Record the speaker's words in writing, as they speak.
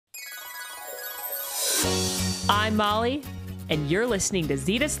I'm Molly, and you're listening to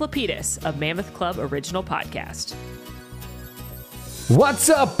Zetus Lapidus, a Mammoth Club original podcast. What's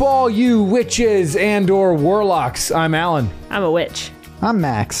up, all you witches and or warlocks? I'm Alan. I'm a witch. I'm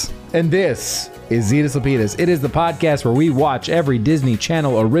Max. And this is Zetus Lapidus. It is the podcast where we watch every Disney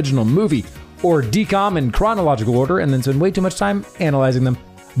Channel original movie or DCOM in chronological order and then spend way too much time analyzing them.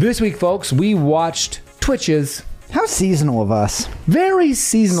 This week, folks, we watched Twitches. How seasonal of us. Very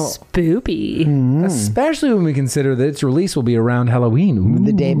seasonal. Spoopy. Especially when we consider that its release will be around Halloween. Ooh.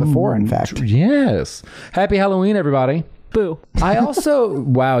 The day before, in fact. Yes. Happy Halloween, everybody. Boo. I also,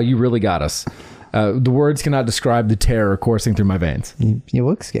 wow, you really got us. The words cannot describe the terror coursing through my veins. You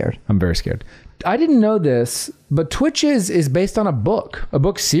look scared. I'm very scared. I didn't know this, but Twitches is based on a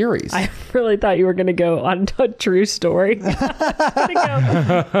book series. I really thought you were going to go on a true story.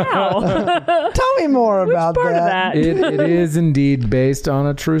 Wow. Tell me more about part of that? It is indeed based on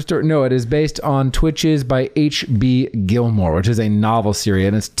a true story. No, it is based on Twitches by H.B. Gilmore, which is a novel series,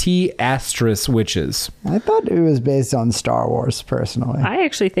 and it's T** Witches. I thought it was based on Star Wars, personally. I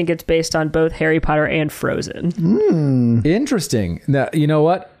actually think it's based on both Harry Potter and Frozen. Interesting. Now, you know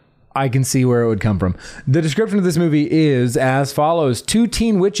what? I can see where it would come from. The description of this movie is as follows. 2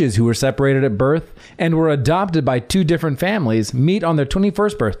 teen witches who were separated at birth and were adopted by 2 different families meet on their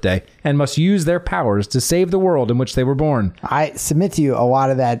 21st birthday and must use their powers to save the world in which they were born. I submit to you, a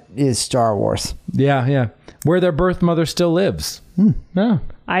lot of that is Star Wars. Yeah. Where their birth mother still lives. Yeah.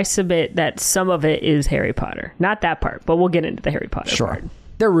 I submit that some of it is Harry Potter. Not that part, but we'll get into the Harry Potter part.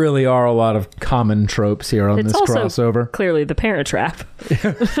 There really are a lot of common tropes here on this also crossover. Clearly the Parent Trap.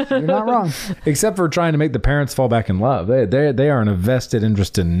 You're not wrong. Except for trying to make the parents fall back in love. They are in a vested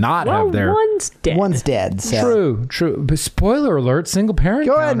interest to not have their... one's dead. One's dead. So. True. But spoiler alert, single parent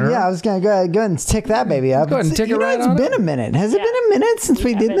Go ahead. counter. Yeah, I was going to go ahead and tick that baby up. Go ahead and tick it right It's on been up. a minute. Has it been a minute since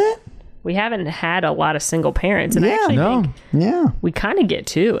we did that? We haven't had a lot of single parents. And I Yeah. actually No. think Yeah. we kind of get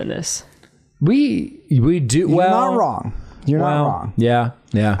 2 in this. We do... You're not wrong. You're not wrong. Yeah.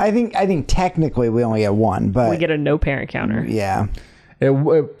 I think technically we only get 1, but... We get a no parent counter. Yeah.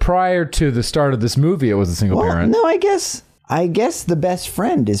 Prior to the start of this movie, it was a single parent. No, I guess the best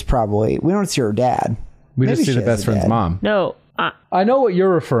friend is probably... We don't see her dad. We Maybe just see she the has best a friend's dad. mom. No, I know what you're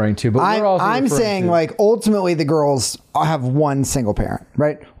referring to, but we're also I'm referring saying, to... like, ultimately the girls have 1 single parent,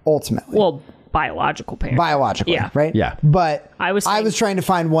 right? Ultimately. well, biological parent. Biologically, Yeah. right? Yeah. But I was trying to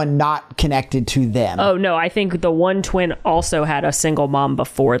find one not connected to them. Oh, no, I think the one twin also had a single mom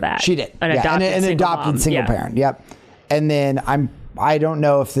before that. She did. An Yeah, adopted an single adopted mom. single Yeah. parent. Yep. And then I don't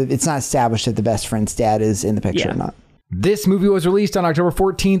know if it's not established that the best friend's dad is in the picture Yeah. or not. This movie was released on October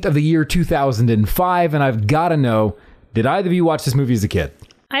 14th of the year 2005, and I've got to know, did either of you watch this movie as a kid?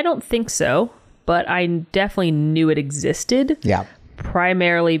 I don't think so, but I definitely knew it existed. Yeah.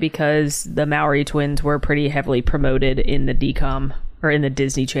 Primarily because the Maori twins were pretty heavily promoted in the DCOM or in the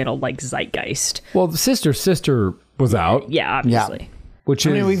Disney Channel, like Zeitgeist. Well, the Sister was out, Yeah, obviously. which I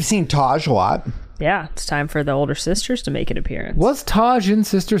is... mean, we've seen Taj a lot. Yeah, it's time for the older sisters to make an appearance. Was Taj in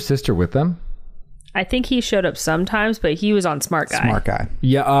Sister with them? I think he showed up sometimes, but he was on Smart Guy. Smart guy.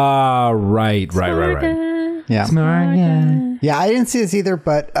 Yeah, right. Yeah. Smart guy. Yeah, I didn't see this either,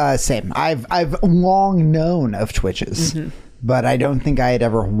 but same. I've long known of Twitches, but I don't think I had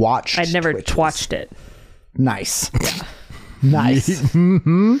ever watched I'd never Twitches. watched it. Nice. Nice.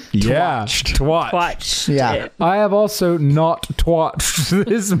 Yeah, twatch. Watched Yeah. it. I have also not twatched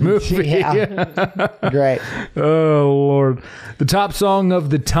this movie. Yeah. Great. Oh, Lord. The top song of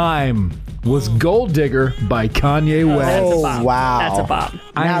the time was Gold Digger by Kanye West. That's a Oh, bop. wow. That's a bop.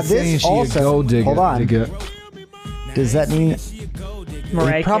 I'm Now, saying this she also- a gold digger. hold on. Digger. Does that mean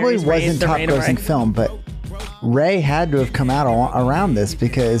Mariah it probably Carey's Raise wasn't the top Rain of grossing Ray. film, but Ray had to have come out around this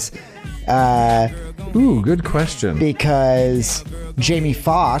because Ooh, good question. Jamie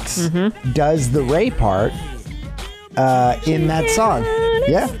Foxx does the Ray part in that song.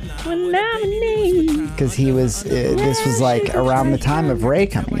 Yeah, because he was. This was like around the time of Ray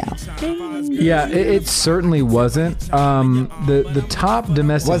coming out. Yeah, it certainly wasn't. The top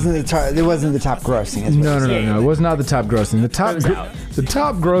domestic... It wasn't the top grossing. is what No. you're saying. It was not the top grossing. The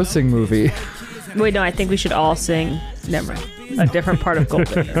top grossing movie... Wait, no, I think we should all sing. Never mind. A different part of Gold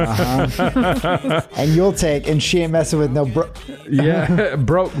Digger. And you'll take, and she ain't messing with no Yeah,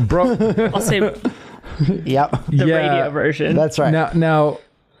 broke. I'll say the Yep. radio version. That's right. Now,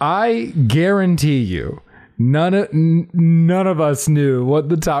 I guarantee you, none of us knew what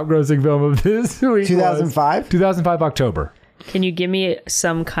the top grossing film of this week 2005? was. 2005 October. Can you give me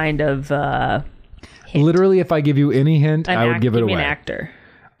some kind of hint? Literally, if I give you any hint, I would give it Give me away. an actor.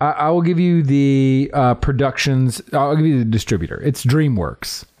 I will give you the productions. I'll give you the distributor. It's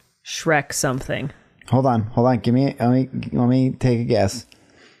DreamWorks. Shrek something. Hold on. Let me take a guess.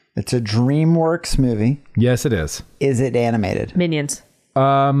 It's a DreamWorks movie. Yes, it is. Is it animated? Minions.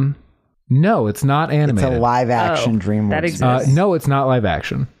 No, it's not animated. It's a live action DreamWorks. That exists. No, it's not live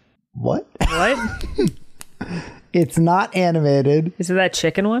action. What? What? It's not animated. Is it that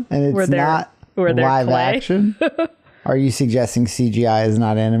chicken one? And it's not live action? Are you suggesting CGI is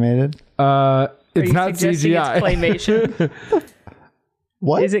not animated? It's not CGI. It's claymation.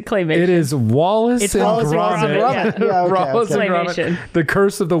 What? Is it claymation? It is Wallace and Wallace and Gromit. Gromit, yeah. Wallace and Claymation. Gromit. The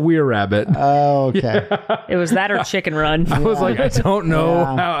Curse of the Weir Rabbit. Oh, okay. It was that or Chicken Run. I was like, I don't know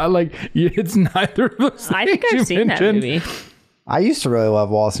how. It's neither of those. I think I've seen that movie. I used to really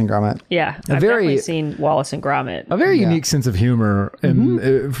love Wallace and Gromit. Yeah, I've definitely seen Wallace and Gromit. A very unique sense of humor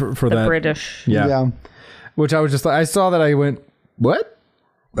and for The that. British. Yeah. Which I was just like, I saw that, I went, what?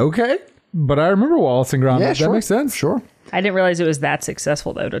 Okay. But I remember Wallace and Gromit. Yeah, sure. That makes sense. Sure. I didn't realize it was that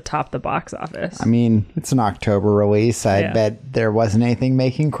successful, though, to top the box office. I mean, it's an October release. I bet there wasn't anything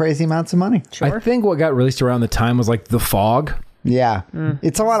making crazy amounts of money. Sure. I think what got released around the time was like The Fog. Yeah.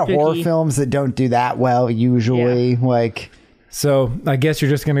 It's a lot of horror films that don't do that well usually. Yeah. So I guess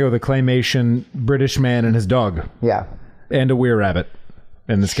you're just going to go with a claymation British man and his dog. Yeah. And a Weir Rabbit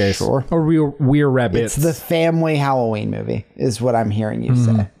in this case. Sure. Or Weir Rabbits. It's the family Halloween movie is what I'm hearing you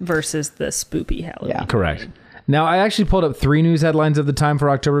say. Versus the spoopy Halloween. Yeah. Correct. Now, I actually pulled up 3 news headlines of the time for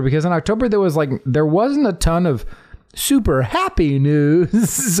October because in October there wasn't a ton of super happy news.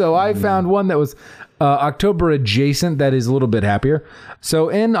 So I found one that was October adjacent that is a little bit happier. So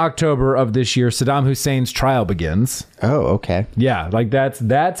in October of this year, Saddam Hussein's trial begins. Oh, okay. Yeah,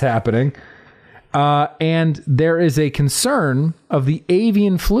 that's happening. And there is a concern of the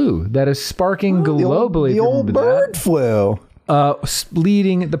avian flu that is sparking globally. The old bird flu.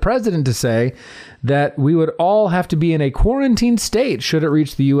 Leading the president to say that we would all have to be in a quarantine state should it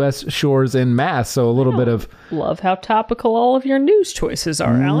reach the U.S. shores en masse. So a little bit of... Love how topical all of your news choices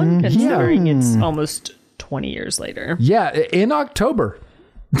are, Alan, considering it's almost 20 years later. Yeah, in October.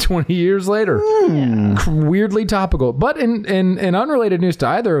 20 years later. Weirdly topical. But in unrelated news to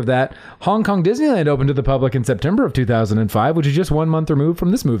either of that, Hong Kong Disneyland opened to the public in September of 2005, which is just 1 month removed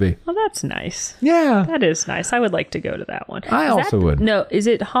from this movie. Well, that's nice. Yeah. That is nice. I would like to go to that one. I also would. No, is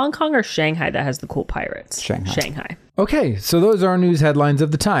it Hong Kong or Shanghai that has the cool pirates? Shanghai. Okay, so those are our news headlines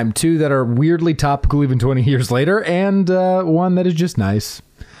of the time. 2 that are weirdly topical even 20 years later, and 1 that is just nice.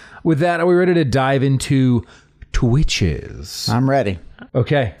 With that, are we ready to dive into Twitches? I'm ready.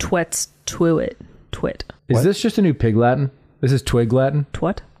 Okay. Twits. Twit. Is this just a new pig Latin? This is twig Latin?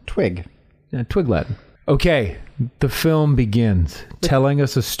 Twat? Twig. Yeah, twig Latin. Okay, the film begins telling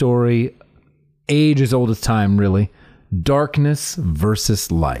us a story age as old as time, really. Darkness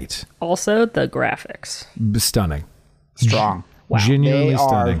versus light. Also, the graphics. Stunning. Strong. Wow. Genuinely They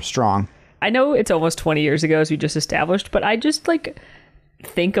stunning. are strong. I know it's almost 20 years ago, as we just established, but I just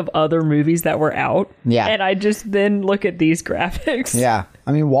think of other movies that were out. Yeah. And I just then look at these graphics. Yeah.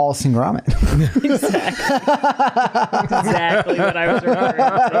 I mean, Wallace and Gromit. Exactly what I was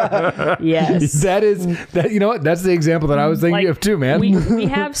referring to. Yes. You know what? That's the example that I was thinking of too, man. We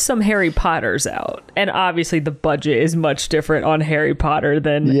have some Harry Potters out, and obviously the budget is much different on Harry Potter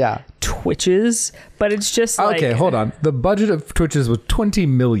than Twitches, but it's just okay, hold on. The budget of Twitches was $20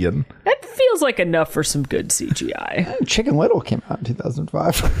 million. That feels like enough for some good CGI. Chicken Little came out in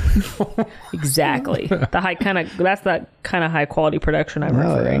 2005. Exactly. That's that kind of high quality production I'm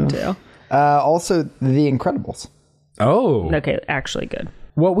referring to. Also, The Incredibles. Oh. Okay, actually good.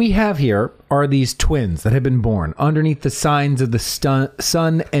 What we have here are these twins that have been born underneath the signs of the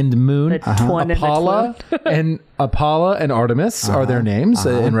sun and moon. Apollo and Artemis are their names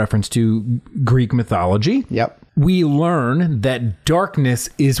in reference to Greek mythology. Yep. We learn that darkness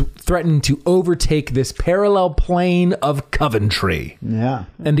is threatening to overtake this parallel plane of Coventry. Yeah.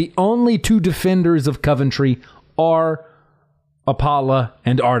 And the only 2 defenders of Coventry are Apollo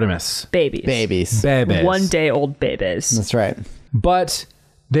and Artemis. Babies. 1 day old babies. That's right. But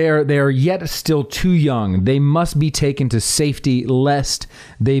they are yet still too young. They must be taken to safety lest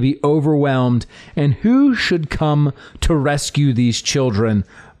they be overwhelmed. And who should come to rescue these children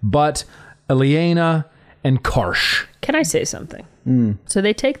but Eliana and Karsh? Can I say something? So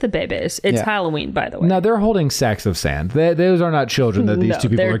they take the babies. It's Halloween, by the way. Now, they're holding sacks of sand. Those are not children that these 2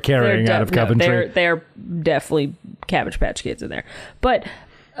 people are carrying out of Coventry. They're definitely Cabbage Patch Kids in there. But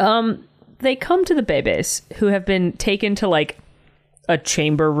they come to the babies who have been taken to a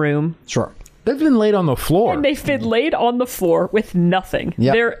chamber room. Sure. They've been laid on the floor. And they've been laid on the floor with nothing.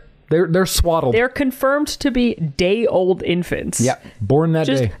 Yep. They're swaddled. They're confirmed to be day-old infants. Yep. Born that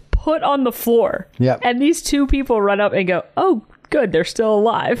Just day. put on the floor. Yep. And these 2 people run up and go, "Oh, good, they're still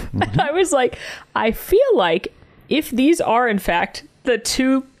alive. And I was like, I feel like if these are in fact the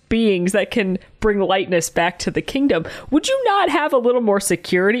two beings that can bring lightness back to the kingdom, would you not have a little more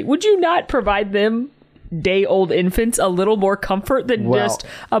security? Would you not provide them day-old infants a little more comfort than just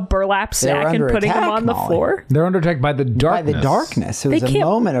a burlap sack and putting them on the floor? They're under attack by the darkness. By the darkness. It was a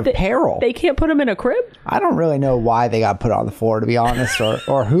moment of peril. They can't put them in a crib? I don't really know why they got put on the floor, to be honest,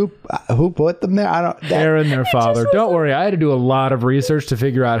 or who put them there. I don't. Aaron, their father. Don't worry, I had to do a lot of research to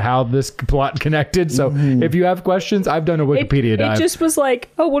figure out how this plot connected. So if you have questions, I've done a Wikipedia dive. It just was like,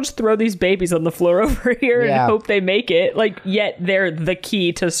 oh, we'll just throw these babies on the floor over here and hope they make it. Like, yet they're the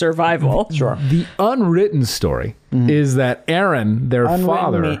key to survival. Sure. The unwritten story is that Aaron, their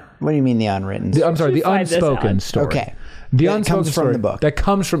father. What do you mean the unwritten story? I'm sorry, the unspoken story. Okay. The That unspoken comes story from the book.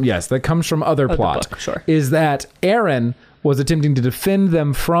 that comes from other plot. book, sure. Is that Aaron was attempting to defend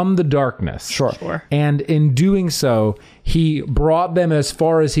them from the darkness. Sure. And in doing so, he brought them as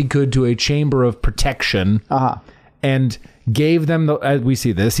far as he could to a chamber of protection. And gave them as we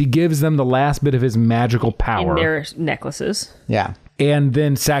see this, he gives them the last bit of his magical power In their necklaces. Yeah. and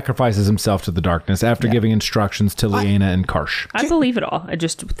then sacrifices himself to the darkness after giving instructions to Lyanna and Karsh. I believe it all. I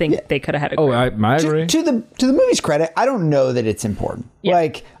just think they could have had a Oh, I agree. To the movie's credit, I don't know that it's important. Yeah.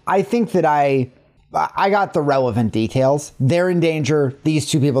 Like, I think that I got the relevant details. They're in danger. These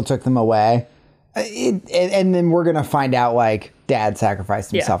two people took them away. And then we're going to find out, like, Dad sacrificed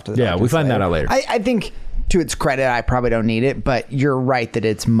himself to the darkness we find that out later. I think, to its credit, I probably don't need it, but you're right that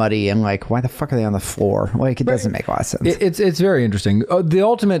it's muddy and, like, why the fuck are they on the floor? Like, it doesn't make a lot of sense. It's very interesting. The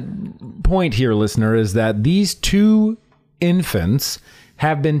ultimate point here, listener, is that these two infants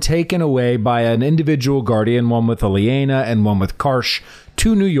have been taken away by an individual guardian, one with Lyanna and one with Karsh,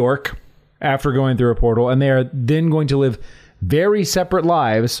 to New York after going through a portal, and they are then going to live very separate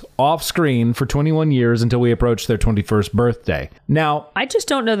lives off screen for 21 years until we approach their 21st birthday. Now, I just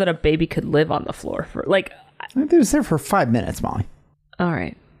don't know that a baby could live on the floor for like. It was there for 5 minutes, Molly. All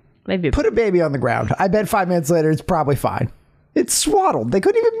right, maybe Put a baby on the ground. I bet 5 minutes later it's probably fine. It's swaddled. They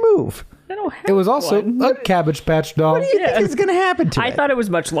couldn't even move. I don't have it was also one. a Cabbage Patch doll. What do you think is going to happen to it? I thought it was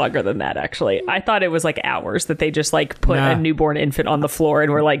much longer than that, actually. I thought it was like hours that they just like put a newborn infant on the floor and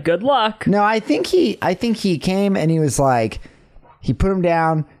were like, good luck. No, I think he came and he was like, he put him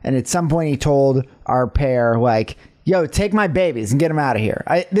down, and at some point he told our pair, like, yo, take my babies and get them out of here.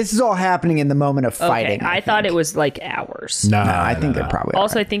 This is all happening in the moment of fighting. Okay, I thought it was like hours. No, I think they're probably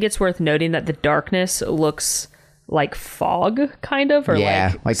Also, right. I think it's worth noting that the darkness looks like fog, kind of, or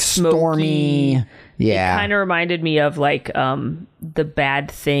like smoky. stormy. Yeah. It kind of reminded me of like the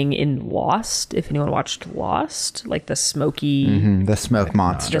bad thing in Lost. If anyone watched Lost, like the smoky, the smoke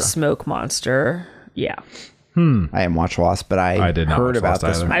monster. the smoke monster. Yeah. I didn't watch Lost, but I did not heard watch about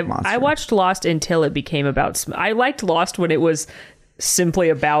Lost this either. monster. I watched Lost until it became about. I liked Lost when it was simply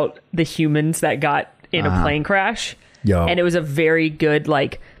about the humans that got in a plane crash. Yo. And it was a very good,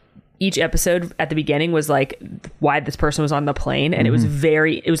 like, each episode at the beginning was like why this person was on the plane, and it was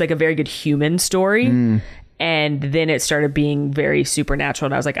like a very good human story. And then it started being very supernatural,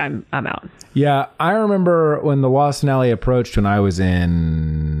 and I was like, I'm out. Yeah, I remember when the Lost finale approached when I was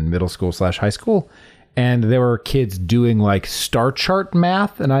in middle school / high school, and there were kids doing like star chart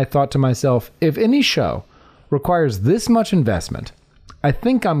math, and I thought to myself, if any show requires this much investment, I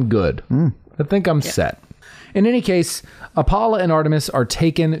think I'm good. I think I'm set. In any case, Apollo and Artemis are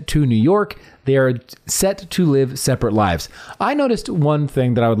taken to New York. They are set to live separate lives. I noticed one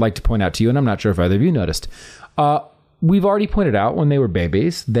thing that I would like to point out to you, and I'm not sure if either of you noticed. We've already pointed out when they were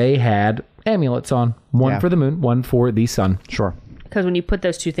babies, they had amulets on. One for the moon, one for the sun. Sure. Because when you put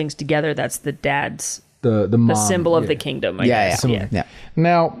those two things together, that's the dad's, The the symbol of the kingdom. I guess. Yeah.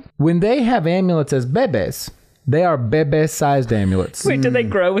 Now, when they have amulets as bebes, they are bebe-sized amulets. Wait, did they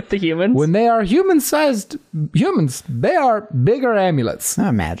grow with the humans? When they are human-sized humans, they are bigger amulets.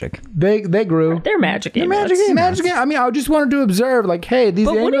 Not magic. They grew. They're magic amulets. Magic. I mean, I just wanted to observe, like, hey, these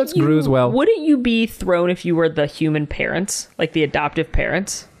amulets grew as well. Wouldn't you be thrown if you were the human parents, like the adoptive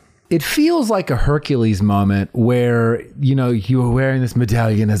parents? It feels like a Hercules moment where, you know, you were wearing this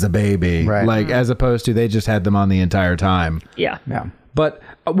medallion as a baby, Right. like as opposed to they just had them on the entire time. Yeah. Yeah. But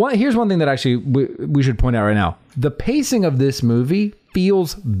here's one thing that actually we should point out right now. The pacing of this movie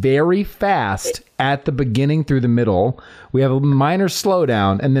feels very fast at the beginning through the middle. We have a minor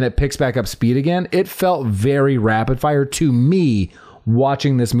slowdown and then it picks back up speed again. It felt very rapid fire to me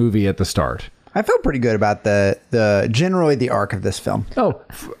watching this movie at the start. I felt pretty good about the generally the arc of this film. Oh,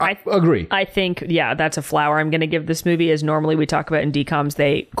 I agree. I think, that's a flower I'm going to give this movie. As normally we talk about in DCOMs,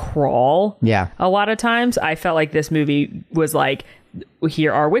 they crawl. Yeah. A lot of times. I felt like this movie was like,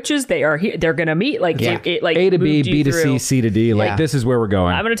 here are witches. They are here. They're gonna meet. Like it like A to B, moved you B to C, through. C to D. Like this is where we're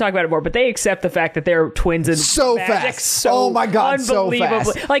going. I'm going to talk about it more, but they accept the fact that they're twins and So magic fast. so Oh my God, so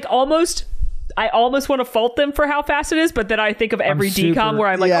unbelievably. fast. Like I almost want to fault them for how fast it is, but then I think of every decom where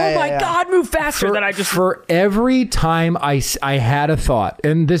I'm like, Yeah, oh my yeah. God, move faster than I just. For every time I had a thought,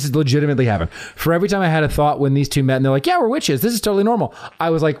 and this is legitimately happened, for every time I had a thought when these two met and they're like, yeah, we're witches, this is totally normal, I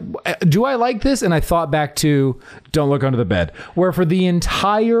was like, do I like this? And I thought back to Don't Look Under the Bed, where for the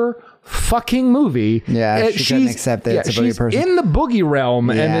entire fucking movie, she couldn't accept that it's a boogie she's person. in the boogie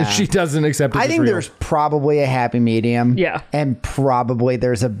realm, Yeah. and she doesn't accept it. I as think real. there's probably a happy medium. Yeah. And probably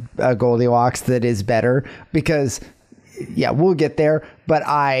there's a Goldilocks that is better because, we'll get there. But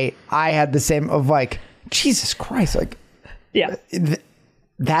I had the same of like, Jesus Christ, like, Yeah.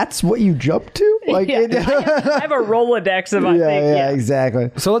 that's what you jump to? Like, Yeah. I have a Rolodex of, I think. yeah,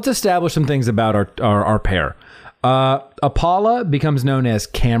 exactly. So let's establish some things about our pair. Apollo becomes known as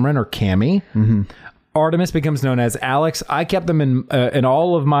Cameron or Cammy. Mm-hmm. Artemis becomes known as Alex. I kept them in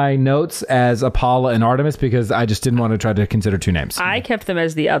all of my notes as Apollo and Artemis because I just didn't want to try to consider two names. I kept them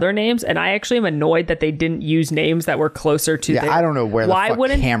as the other names, and I actually am annoyed that they didn't use names that were closer to. Yeah, I don't know where the fuck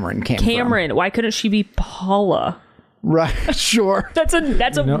Cameron came from. Cameron, why couldn't she be Paula? Right, sure. That's a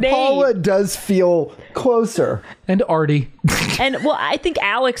name. Paula does feel closer. And Artie. And well, I think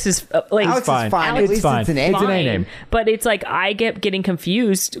Alex is like Alex fine. is fine. Alex At It's least fine. it's an A. It's an A name. But it's like I get getting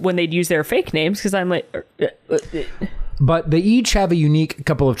confused when they'd use their fake names because I'm like, But they each have a unique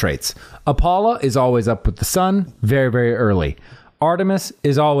couple of traits. Apollo is always up with the sun very, very early. Artemis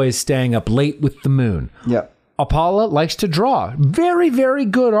is always staying up late with the moon. Yep. Apollo likes to draw. Very, very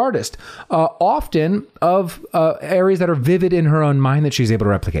good artist. Often of areas that are vivid in her own mind that she's able to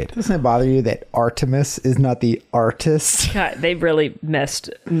replicate. Doesn't it bother you that Artemis is not the artist? God, they really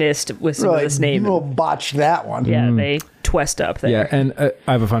missed with some of Really, this name. you botched that one. Yeah, they twist up there. Yeah, and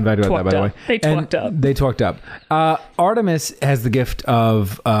I have a fun fact about that, by the Twacked way. up. They twacked up. They twacked up. Artemis has the gift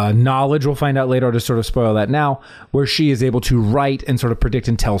of knowledge. We'll find out later. I'll just sort of spoil that now, where she is able to write and sort of predict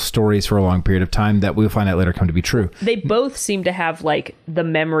and tell stories for a long period of time that we'll find out later come to be true. They both seem to have like the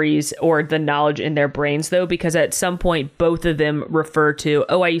memories or the knowledge in their brains, though, because at some point both of them refer to,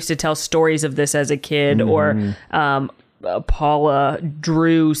 I used to tell stories of this as a kid, or Paula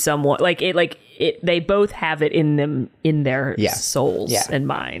drew someone like it. They both have it in them, in their souls and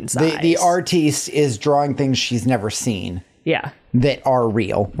minds. The artiste is drawing things she's never seen. Yeah. That are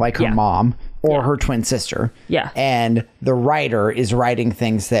real, like her mom or her twin sister. Yeah. And the writer is writing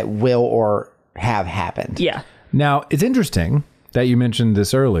things that will or have happened. Yeah. Now, it's interesting that you mentioned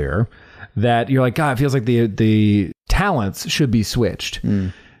this earlier, that you're like, God, it feels like the talents should be switched.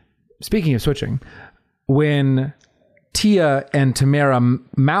 Speaking of switching, when Tia and Tamara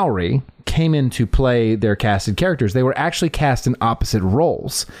Mowry came in to play their casted characters, they were actually cast in opposite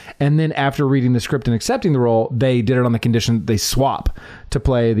roles. And then after reading the script and accepting the role, they did it on the condition they swap to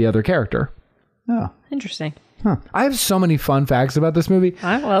play the other character. Oh. Interesting. I have so many fun facts about this movie.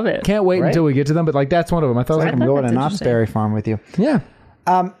 I love it. Can't wait Right? until we get to them, but like that's one of them. I thought, I'm thought going to that's Knott's interesting. Berry Farm with you. yeah.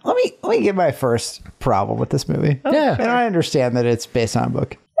 Let me give my first problem with this movie. Yeah. And I understand that it's based on a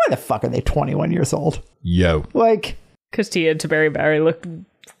book. Why the fuck are they 21 years old? Yo. Like, Because Tia and Tabari Barry look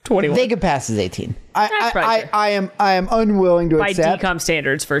 21 they could pass as 18. That's probably true. I am unwilling to by accept. decom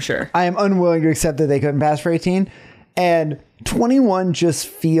standards for sure. I am unwilling to accept that they couldn't pass for 18. And 21 just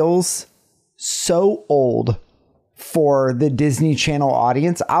feels so old for the Disney Channel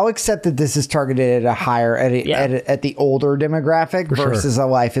audience. I'll accept that this is targeted at a higher, at the older demographic versus A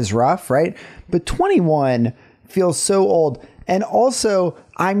Life is Rough, right? But 21 feels so old. And also,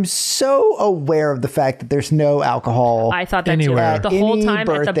 I'm so aware of the fact that there's no alcohol. I thought that Anywhere. too. The whole Any time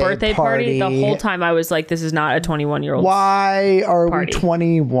at the birthday party, the party. whole time I was like, this is not a 21-year-old. Why are Party. we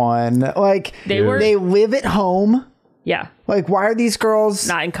 21? Like, They live at home. Yeah. Like, why are these girls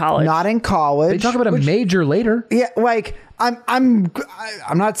Not in college. Not in college. They talk about a major later. Yeah, like I'm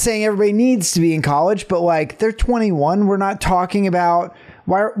not saying everybody needs to be in college, but like they're 21. We're not talking about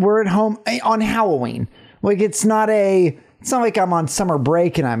why we're at home on Halloween. Like it's not like I'm on summer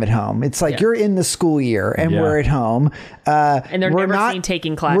break and I'm at home. It's like you're in the school year and we're at home. And they're we're never seen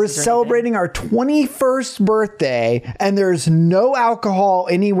taking classes. We're or anything. celebrating our 21st birthday and there's no alcohol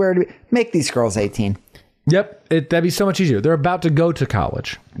anywhere to make these girls 18. Yep. That'd be so much easier. They're about to go to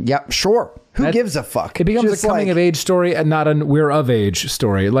college. Yep, sure. Who gives a fuck? It becomes Just a coming of age story and not a we're of age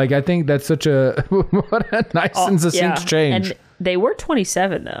story. Like, I think that's such a, what a nice and succinct change. And they were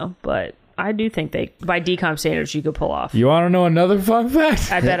 27 though, but I do think by decom standards, you could pull off. You want to know another fun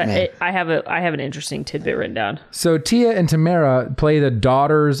fact? I bet I have an interesting tidbit written down. So Tia and Tamara play the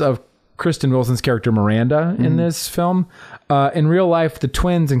daughters of Kristen Wilson's character Miranda in this film. In real life, the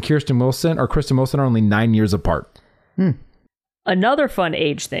twins and Kristen Wilson are only 9 years apart. Another fun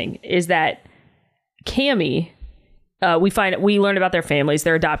age thing is that Cammie, we learn about their families,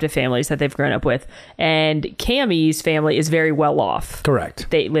 their adoptive families that they've grown up with, and Cammie's family is very well off. Correct.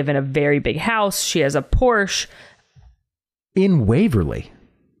 They live in a very big house. She has a Porsche. In Waverly.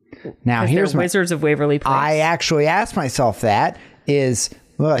 Now, here's Wizards of Waverly Place. I actually asked myself that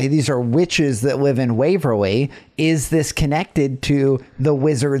well, these are witches that live in Waverly. Is this connected to the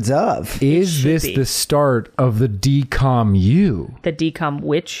Wizards of? Is this the start of the DCOM U? The DCOM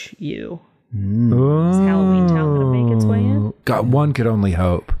Witch U. Is Halloween Town going to make its way in? God, one could only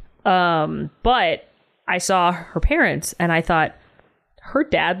hope. But I saw her parents and I thought, her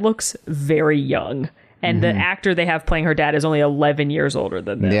dad looks very young. And the actor they have playing her dad is only 11 years older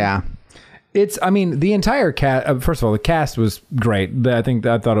than them. Yeah. The entire cast, first of all, the cast was great. I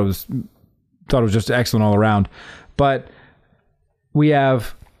thought it was just excellent all around. But we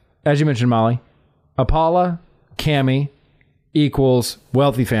have, as you mentioned, Molly, Apollo, Cammie equals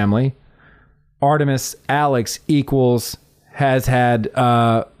wealthy family. Artemis, Alex equals has had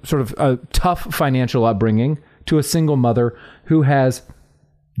sort of a tough financial upbringing to a single mother who has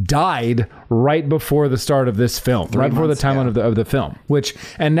died right before the start of this film, right before the timeline of the film,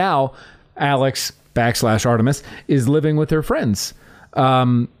 and now Alex / Artemis is living with her friends.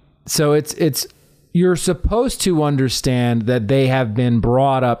 So it's you're supposed to understand that they have been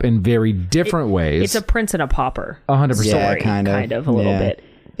brought up in very different ways. It's a prince and a pauper. 100%. Yeah, Story, kind of a little bit.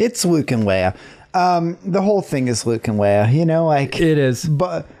 It's Luke and Leia. The whole thing is Luke and Leia, like It is.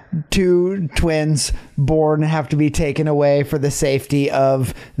 But two twins born have to be taken away for the safety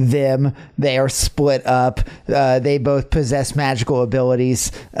of them. They are split up. They both possess magical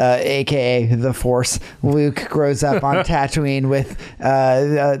abilities, aka the Force. Luke grows up on Tatooine with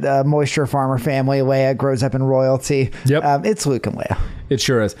a moisture farmer family. Leia grows up in royalty. Yep. It's Luke and Leia. It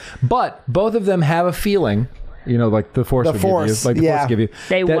sure is. But both of them have a feeling, like the Force Force give you.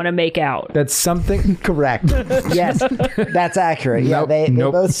 They want to make out. That's something. Correct. Yes, that's accurate. Yeah, they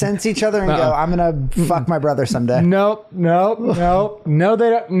both sense each other and go, I'm going to fuck my brother someday. No, they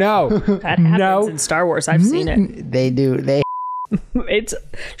don't. No. That happens in Star Wars. I've seen it. They do. It's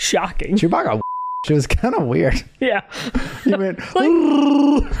shocking. Chewbacca, it was kind of weird. Yeah. He went,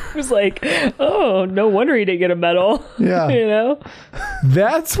 It was like, oh, no wonder he didn't get a medal. Yeah.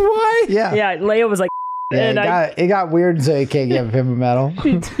 That's why? Yeah. Yeah, Leia was like, Yeah, it got weird, so you can't give him a medal.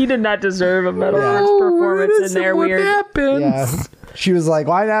 he did not deserve a medal for his performance in there. What Weird. happens? Yeah. She was like,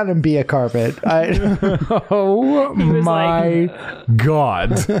 why not him be a carpet? Oh my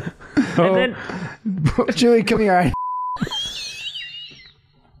God. And then Julie, come here.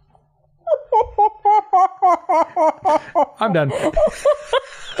 I'm done.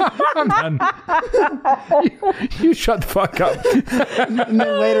 I'm done. You shut the fuck up. And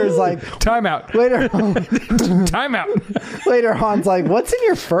then later is like, Time out. later, Time out. later Han's like, what's in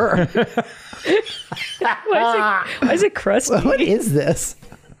your fur? why is it crusty? What is this?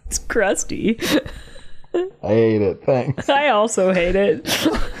 It's crusty. I hate it. Thanks. I also hate it.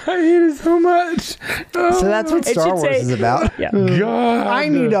 I hate it so much. Oh, So that's what It Star should Wars say- is about. Yeah. God. I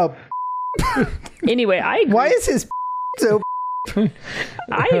need a. Anyway, I agree. Why is his so?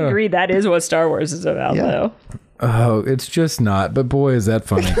 I agree that is what Star Wars is about, Yeah. though. Oh, it's just not. But boy, is that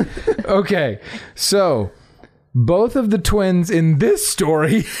funny. Okay, so both of the twins in this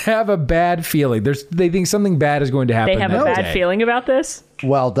story have a bad feeling. They think something bad is going to happen. They have a that bad day. feeling about this?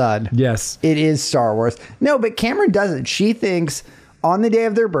 Well done. Yes. It is Star Wars. No, but Cameron doesn't. She thinks on the day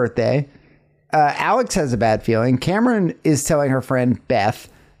of their birthday, Alex has a bad feeling. Cameron is telling her friend Beth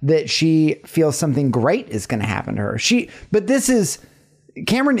that she feels something great is going to happen to her.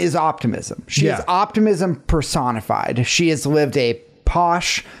 Cameron is optimism. She is optimism personified. She has lived a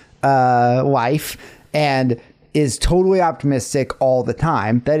posh life and is totally optimistic all the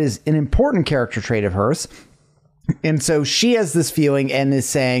time. That is an important character trait of hers. And so she has this feeling and is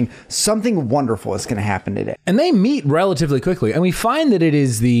saying something wonderful is going to happen today. And they meet relatively quickly. And we find that it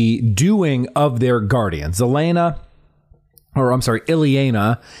is the doing of their guardians. Ileana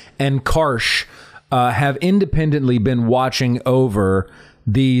and Karsh have independently been watching over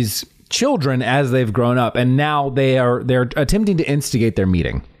these children as they've grown up. And now they're attempting to instigate their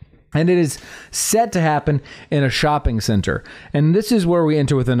meeting. And it is set to happen in a shopping center. And this is where we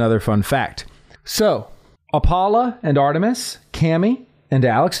enter with another fun fact. So Apollo and Artemis, Cammie and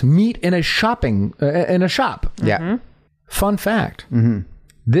Alex meet in a shop. Yeah. Fun fact.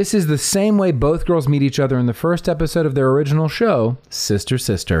 This is the same way both girls meet each other in the first episode of their original show, Sister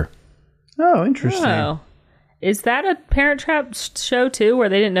Sister. Oh, interesting. Oh. Is that a Parent Trap show too, where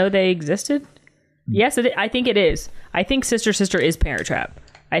they didn't know they existed? Yes, I think it is. I think Sister Sister is Parent Trap.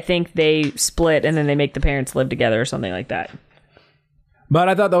 I think they split and then they make the parents live together or something like that. But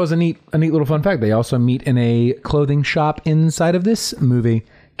I thought that was a neat little fun fact. They also meet in a clothing shop inside of this movie.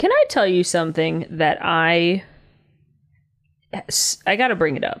 Can I tell you something that I got to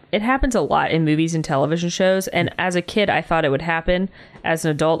bring it up? It happens a lot in movies and television shows, and as a kid, I thought it would happen. As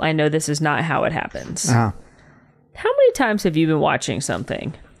an adult, I know this is not how it happens. Uh-huh. How many times have you been watching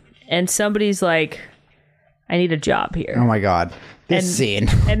something, and somebody's like, I need a job here. Oh my God. This scene.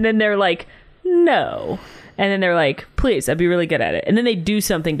 And then they're like, no. And then they're like, please, I'd be really good at it. And then they do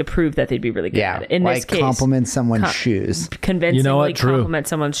something to prove that they'd be really good at it. In this case, compliment someone's shoes. Convincingly compliment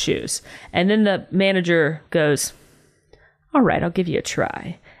someone's shoes. And then the manager goes, all right, I'll give you a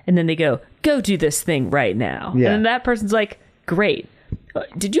try. And then they go do this thing right now. Yeah. And then that person's like, great.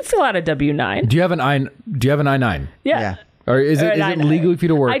 Did you fill out a W-9? Do you have an I-9? Yeah. Or is it legal for you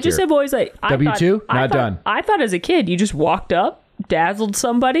to work I just here? have always like W-2? Not done. I thought as a kid you just walked up, dazzled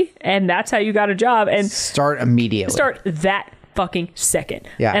somebody, and that's how you got a job. And start immediately. Start that fucking second.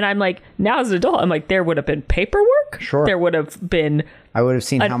 Yeah. And I'm like, now as an adult, I'm like, there would have been paperwork. Sure. There would have been. I would have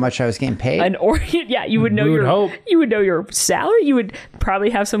seen how much I was getting paid. You would know you would know your salary. You would probably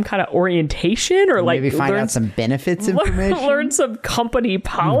have some kind of orientation or like maybe find out some benefits information. Learn some company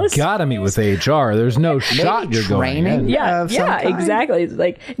policy. You gotta meet with HR. There's no shot you're going in. Yeah, exactly.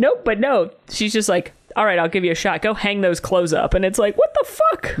 Like, nope, but no. She's just like, all right, I'll give you a shot. Go hang those clothes up. And it's like, what the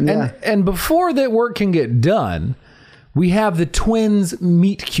fuck? Yeah. And before that work can get done, we have the twins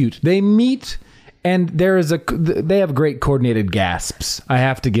meet cute. They meet, and they have great coordinated gasps. I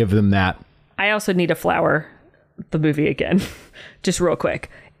have to give them that. I also need to flower the movie again, just real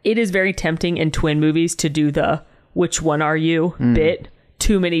quick. It is very tempting in twin movies to do the "which one are you" bit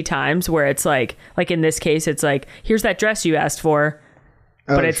too many times, where it's like in this case, it's like, here's that dress you asked for,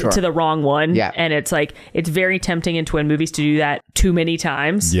 but it's to the wrong one. Yeah. And it's like, it's very tempting in twin movies to do that too many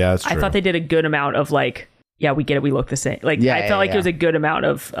times. Yeah, that's true. I thought they did a good amount of like, yeah, we get it. We look the same. Like, I felt like it was a good amount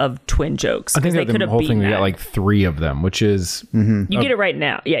of twin jokes. I think they that the whole thing, we got like 3 of them, which is... You get it right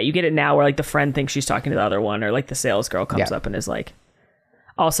now. Yeah, you get it now where like the friend thinks she's talking to the other one, or like the sales girl comes up and is like...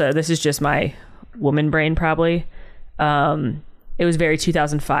 Also, this is just my woman brain probably. It was very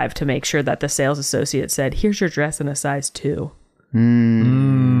 2005 to make sure that the sales associate said, here's your dress in a size 2.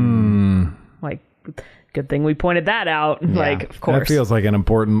 Like... Good thing we pointed that out. Yeah. Like, of course. That feels like an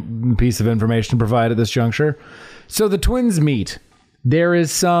important piece of information to provide at this juncture. So the twins meet. There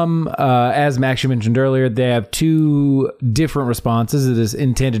is some, as Max, you mentioned earlier, they have 2 different responses. It is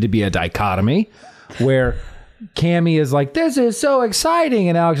intended to be a dichotomy where Cammie is like, this is so exciting.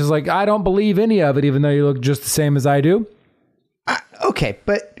 And Alex is like, I don't believe any of it, even though you look just the same as I do. Okay,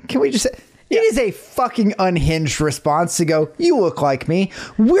 but can we just say... It is a fucking unhinged response to go, you look like me.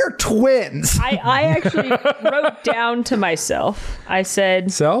 We're twins. I actually wrote down to myself. I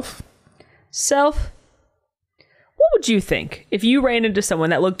said... Self, what would you think if you ran into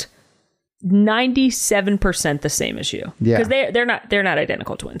someone that looked 97% the same as you? Yeah. Because they're not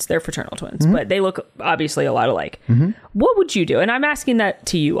identical twins. They're fraternal twins. But they look obviously a lot alike. What would you do? And I'm asking that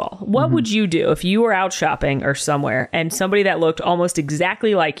to you all. What would you do if you were out shopping or somewhere and somebody that looked almost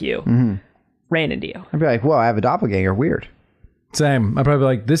exactly like you... ran into you? I'd be like, whoa, I have a doppelganger. Weird. Same. I'd probably be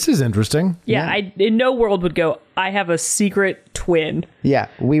like, this is interesting. Yeah. I in no world would go, I have a secret twin. Yeah.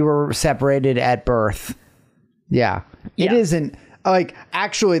 We were separated at birth. Yeah. It isn't like,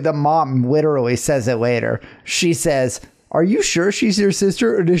 actually, the mom literally says it later. She says, are you sure she's your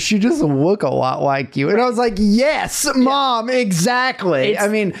sister, or does she just look a lot like you? And I was like, yes, Mom, exactly. I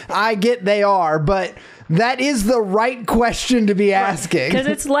mean, I get they are, but that is the right question to be asking. Because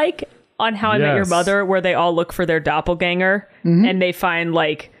it's like on How I Met Your Mother, where they all look for their doppelganger and they find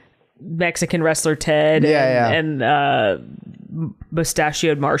like Mexican wrestler Ted and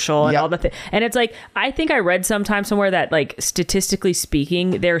mustachioed Marshall and all the things. And it's like, I think I read sometime somewhere that like statistically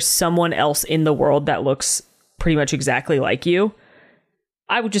speaking, there's someone else in the world that looks pretty much exactly like you.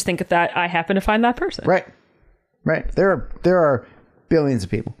 I would just think that I happen to find that person. Right. There are billions of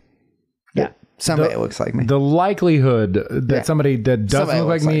people. Yeah. Somebody that looks like me. The likelihood that somebody that doesn't look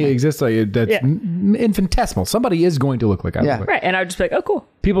like me exists, that's infinitesimal. Somebody is going to look like I look like. Right. And I would just be like, oh, cool.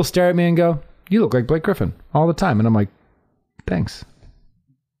 People stare at me and go, you look like Blake Griffin all the time. And I'm like, thanks.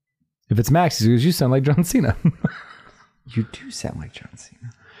 If it's Max, he goes, you sound like John Cena. You do sound like John Cena.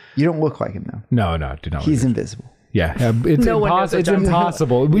 You don't look like him, though. No, do not. He's invisible. Yeah, it's No one knows what it's John Cena-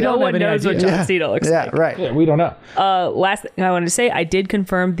 impossible. We no don't one have any knows what idea. John Cena looks Yeah, like. right. Yeah, we don't know. Last thing I wanted to say, I did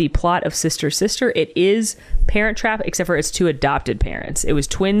confirm the plot of Sister Sister. It is Parent Trap, except for it's two adopted parents. It was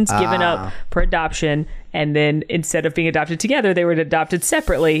twins given up for adoption, and then instead of being adopted together, they were adopted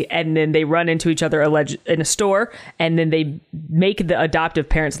separately, and then they run into each other in a store, and then they make the adoptive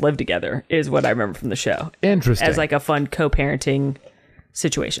parents live together, is what I remember from the show. Interesting. As like a fun co-parenting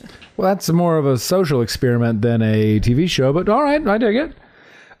situation. Well, that's more of a social experiment than a TV show, but all right, I dig it.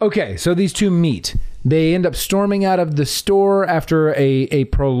 Okay, so these two meet. They end up storming out of the store after a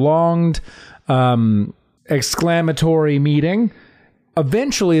prolonged exclamatory meeting.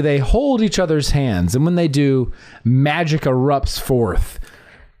 Eventually, they hold each other's hands, and when they do, magic erupts forth.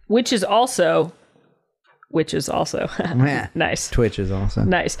 Which is also Meh. nice. Twitch is also.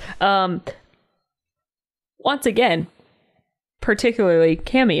 Nice. Once again, particularly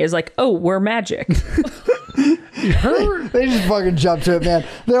Cammy is like, oh, we're magic. They just fucking jump to it, man.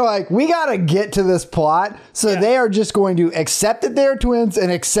 They're like, we gotta get to this plot, so they are just going to accept that they're twins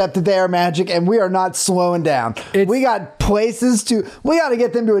and accept that they are magic, and we are not slowing down. We got places to. We got to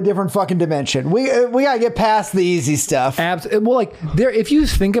get them to a different fucking dimension. We got to get past the easy stuff. Well, like there, if you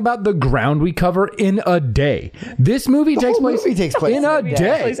think about the ground we cover in a day, this movie takes whole place movie takes place in a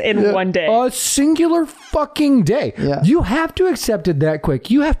day, in one day. a singular fucking day. Yeah. You have to accept it that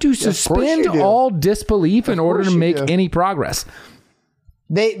quick. You have to suspend you do. all disbelief in order to you make do. any progress.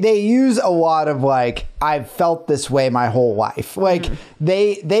 They use a lot of like, I've felt this way my whole life. Like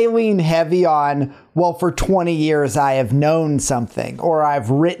they lean heavy on, well, for 20 years I have known something, or I've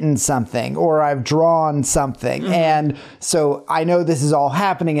written something, or I've drawn something. And so I know this is all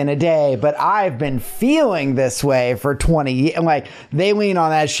happening in a day, but I've been feeling this way for 20 years. Like they lean on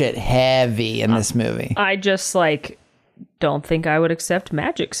that shit heavy in this movie. I just like don't think I would accept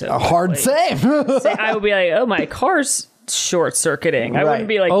magic so A hard quickly. save. I would be like, oh, my car's short circuiting. I wouldn't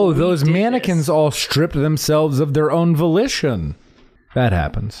be like, Oh, we those did mannequins this. all stripped themselves of their own volition. That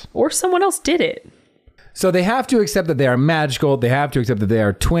happens. Or someone else did it. So they have to accept that they are magical. They have to accept that they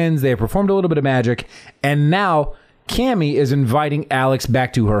are twins. They have performed a little bit of magic. And now Cammy is inviting Alex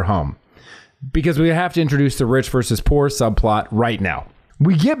back to her home, because we have to introduce the rich versus poor subplot right now.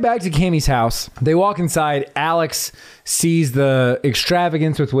 We get back to Cammy's house. They walk inside. Alex sees the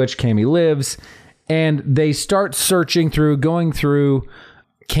extravagance with which Cammy lives, and they start going through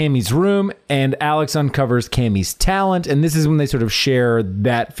Cammy's room, and Alex uncovers Cammy's talent. And this is when they sort of share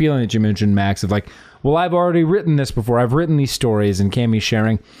that feeling that you mentioned, Max, of like, well, I've already written this before. I've written these stories, and Cammy's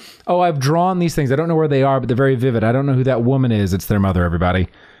sharing, oh, I've drawn these things. I don't know where they are, but they're very vivid. I don't know who that woman is. It's their mother, everybody.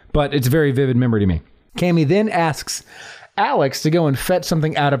 But it's a very vivid memory to me. Cammy then asks Alex to go and fetch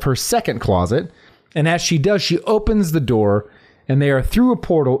something out of her second closet. And as she does, she opens the door, and they are through a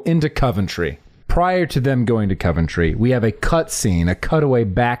portal into Coventry. Prior to them going to Coventry, we have a cut scene, a cutaway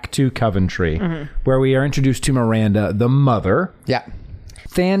back to Coventry, where we are introduced to Miranda, the mother. Yeah.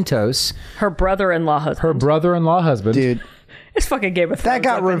 Thanatos, Her brother-in-law husband. her brother-in-law husband. Dude, It's fucking Game of Thrones. that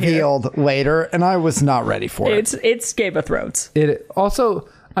got up in here. revealed later, and I was not ready for it. It's Game of Thrones. It also,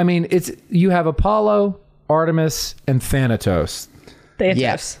 I mean, you have Apollo, Artemis, and Thanatos. Thanos.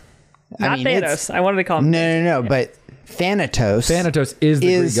 Yes. Not mean, Thanos. it's- I wanted to call him. No, but Thanatos. Thanatos is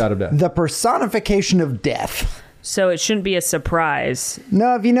the Greek god of death. The personification of death. So it shouldn't be a surprise.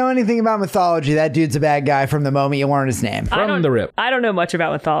 No, if you know anything about mythology, that dude's a bad guy from the moment you learn his name. From the rip. I don't know much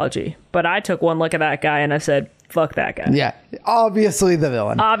about mythology, but I took one look at that guy and I said, fuck that guy. Yeah, obviously the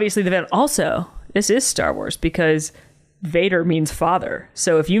villain. Obviously the villain. Also, this is Star Wars because Vader means father.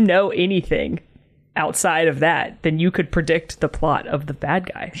 So if you know anything outside of that, then you could predict the plot of the bad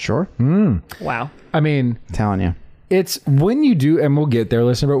guy. Sure. Wow. I mean, Telling you. it's when you do, and we'll get there,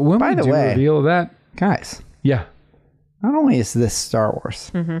 listener, but when By we the do way- reveal that, Guys, yeah. not only is this Star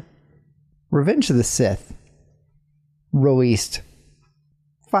Wars, Revenge of the Sith released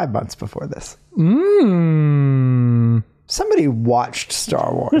 5 months before this. Somebody watched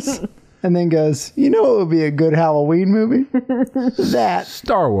Star Wars and then goes, you know what would be a good Halloween movie? That.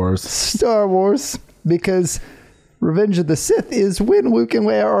 Star Wars. Star Wars, because Revenge of the Sith is when Luke and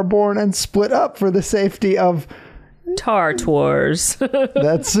Leia are born and split up for the safety of Tartors.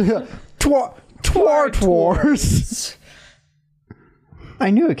 that's Twartwars. I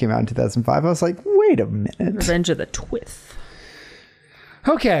knew it came out in 2005. I was like, wait a minute. Revenge of the Twith.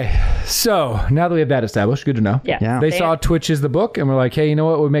 Okay, so now that we have that established, good to know. Yeah. They saw Twitch is the book, and we're like, hey, you know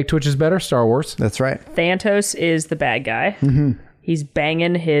what would make Twitches better? Star Wars. That's right. Thanos is the bad guy. He's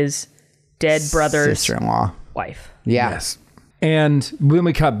banging his dead brother's Sister-in-law. wife. Yeah. Yes. And when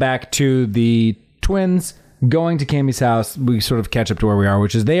we cut back to the twins going to Cammy's house, we sort of catch up to where we are,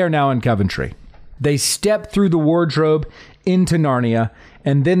 which is they are now in Coventry. They step through the wardrobe into Narnia,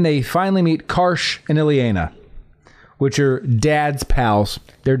 and then they finally meet Karsh and Ileana, which are dad's pals.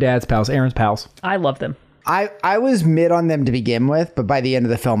 They're dad's pals, Aaron's pals. I love them. I was mid on them to begin with, but by the end of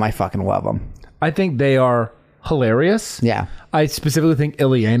the film, I fucking love them. I think they are hilarious. Yeah. I specifically think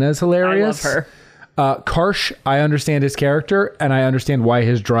Ileana is hilarious. I love her. Karsh, I understand his character, and I understand why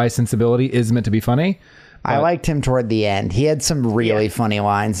his dry sensibility is meant to be funny. I liked him toward the end. He had some really funny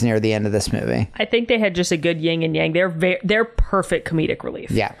lines near the end of this movie. I think they had just a good yin and yang. They're perfect comedic relief.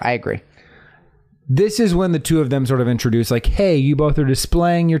 Yeah, I agree. This is when the two of them sort of introduce, like, hey, you both are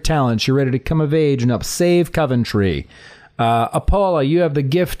displaying your talents. You're ready to come of age and help save Coventry. Apollo, you have the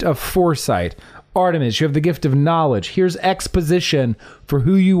gift of foresight. Artemis, you have the gift of knowledge. Here's exposition for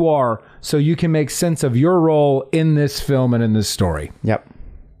who you are so you can make sense of your role in this film and in this story. Yep.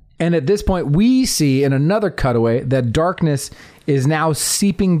 And at this point, we see in another cutaway that darkness is now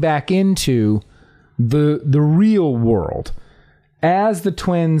seeping back into the real world. As the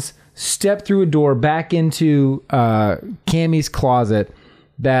twins step through a door back into Cammie's closet,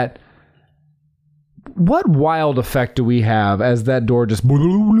 what wild effect do we have as that door just up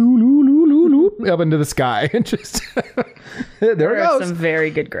into the sky and just there it are goes. Some very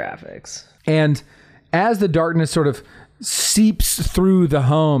good graphics. And as the darkness sort of seeps through the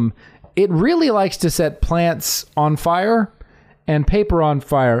home, it really likes to set plants on fire and paper on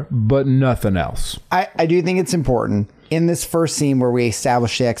fire, but nothing else. I do think it's important in this first scene where we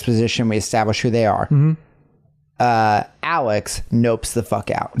establish the exposition, we establish who they are. Mm-hmm. Alex nopes the fuck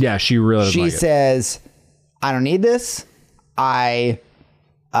out. Yeah, she really doesn't She like it. says, I don't need this. I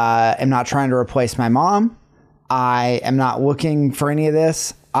am not trying to replace my mom. I am not looking for any of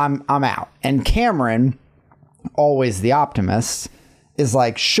this. I'm out. And Cameron, always the optimist, is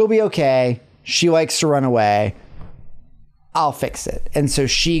like, she'll be okay. She likes to run away. I'll fix it. And so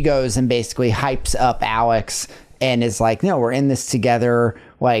she goes and basically hypes up Alex and is like, no, we're in this together.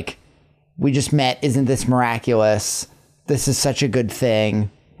 Like, we just met. Isn't this miraculous? This is such a good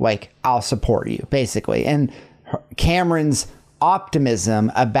thing. Like, I'll support you, basically. And Cameron's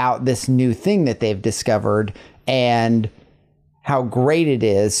optimism about this new thing that they've discovered and how great it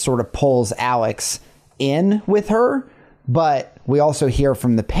is sort of pulls Alex in with her. But we also hear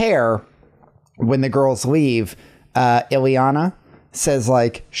from the pair when the girls leave, Ileana says,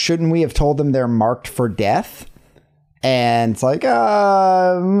 like, shouldn't we have told them they're marked for death? And it's like,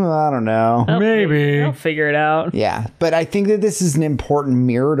 I don't know. Maybe. I'll figure it out Yeah. But I think that this is an important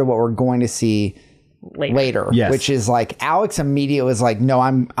mirror to what we're going to see later. Yes. Which is like Alex immediately is like, no,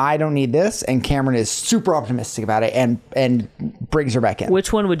 I don't need this. And Cameron is super optimistic about it and brings her back in.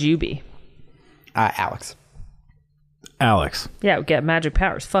 Which one would you be? Alex. Yeah, get magic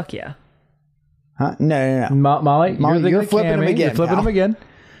powers. Fuck yeah. Huh? No. Molly, You're flipping them again. You're flipping them again.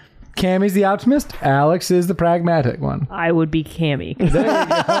 Cammie's the optimist. Alex is the pragmatic one. I would be Cammy. I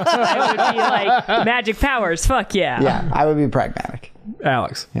would be like, magic powers. Fuck yeah. Yeah, I would be pragmatic.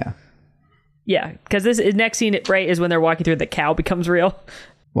 Alex. Yeah. Yeah, because this next scene, right, is when they're walking through, the cow becomes real.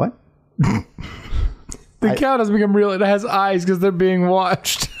 What? The cow doesn't become real. It has eyes because they're being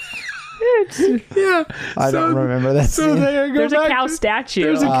watched. Yeah. I don't remember that So scene. There's a cow statue.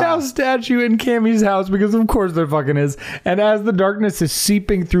 There's a cow statue in Cammie's house because of course there fucking is. And as the darkness is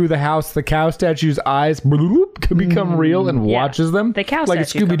seeping through the house, the cow statue's eyes can become real and watches them. The cow like a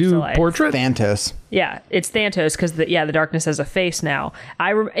statue comes to Scooby-Doo life. portrait. Thantos. Yeah, it's Thantos because the darkness has a face now.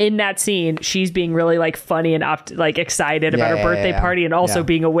 In that scene, she's being really like funny and like excited about her birthday party and also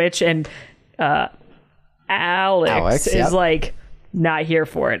being a witch. And Alex is like not here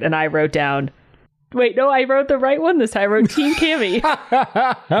for it. And I wrote down, wait, no, I wrote the right one this time. I wrote Team Cammy.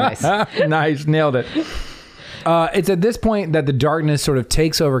 Nice, nailed it. It's at this point that the darkness sort of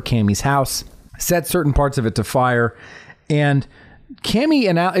takes over Cammie's house, sets certain parts of it to fire, and Cammie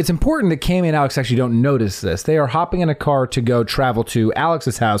and it's important that Cammie and Alex actually don't notice this. They are hopping in a car to go travel to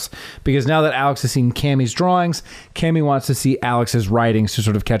Alex's house because now that Alex has seen Cammie's drawings, Cammie wants to see Alex's writings to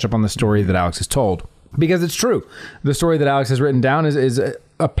sort of catch up on the story that Alex has told. Because it's true. The story that Alex has written down is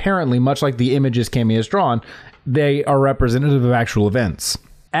apparently, much like the images Cammie has drawn, they are representative of actual events.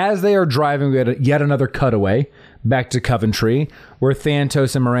 As they are driving, we had yet another cutaway back to Coventry, where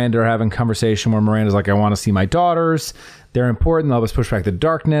Thantos and Miranda are having a conversation where Miranda's like, I want to see my daughters. They're important. They'll help us push back the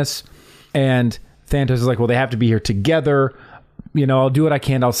darkness. And Thantos is like, well, they have to be here together. You know, I'll do what I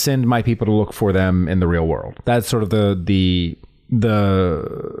can. I'll send my people to look for them in the real world. That's sort of the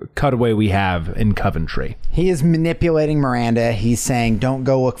cutaway we have in Coventry. He is manipulating Miranda. He's saying, don't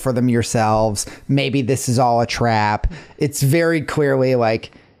go look for them yourselves. Maybe this is all a trap. It's very clearly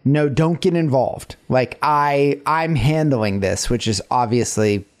like no, don't get involved. Like I'm handling this, which is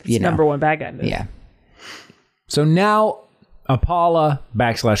obviously, number one bad guy move. Yeah. So now Apollo /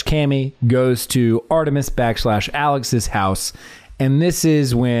 Cammy goes to Artemis / Alex's house. And this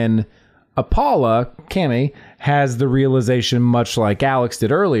is when Apollo, Cammy, has the realization, much like Alex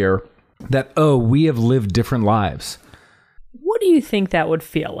did earlier, that, oh, we have lived different lives. What do you think that would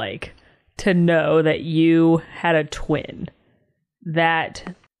feel like to know that you had a twin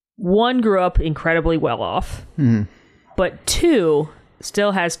that one grew up incredibly well off, but two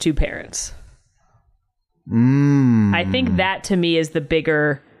still has two parents? I think that to me is the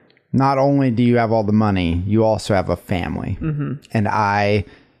bigger... Not only do you have all the money, you also have a family. And I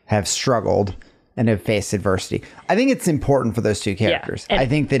have struggled and have faced adversity. I think it's important for those two characters. I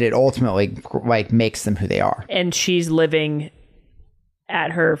think that it ultimately like makes them who they are. And she's living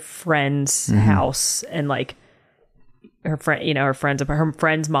at her friend's house, and like her friend, her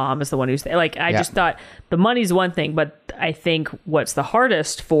friend's mom is the one who's there. Like, I just thought the money's one thing, but I think what's the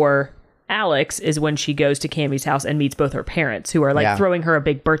hardest for Alex is when she goes to Cammy's house and meets both her parents, who are like throwing her a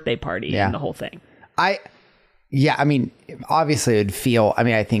big birthday party and the whole thing. I mean, obviously it would feel,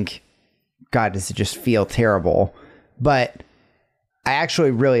 I think, God, does it just feel terrible? But I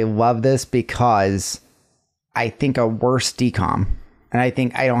actually really love this because I think a worse decom, and I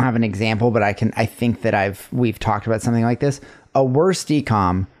think I don't have an example, but I think that we've talked about something like this. A worse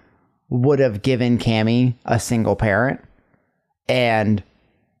decom would have given Cammy a single parent, and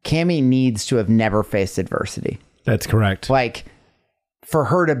Cammy needs to have never faced adversity. That's correct. Like, for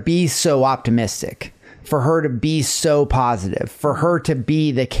her to be so optimistic, for her to be so positive, for her to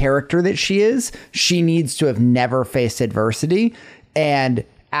be the character that she is, she needs to have never faced adversity. And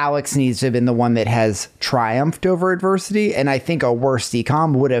Alex needs to have been the one that has triumphed over adversity. And I think a worse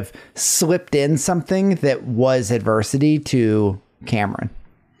decom would have slipped in something that was adversity to Cameron.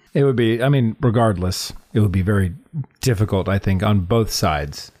 It would be, regardless, it would be very difficult, I think, on both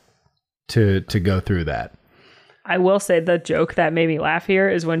sides to go through that. I will say the joke that made me laugh here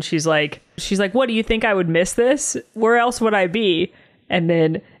is when she's like, what, do you think I would miss this? Where else would I be? And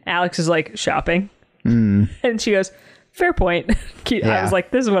then Alex is like, shopping. And she goes, fair point. I was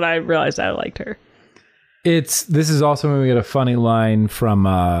like, this is when I realized I liked her. This is also when we get a funny line from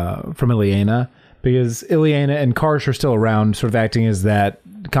Ileana, because Ileana and Karsh are still around, sort of acting as that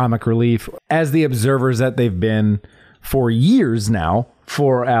comic relief, as the observers that they've been for years now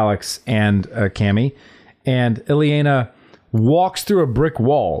for Alex and Cammy. And Ileana walks through a brick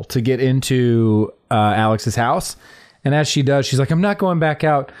wall to get into Alex's house. And as she does, she's like, I'm not going back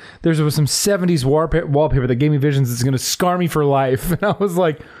out. There's some 70s wallpaper that gave me visions that's going to scar me for life. And I was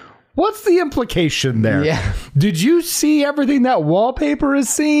like, what's the implication there? Yeah. Did you see everything that wallpaper is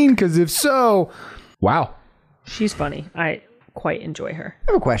seeing? Because if so, wow. She's funny. I quite enjoy her.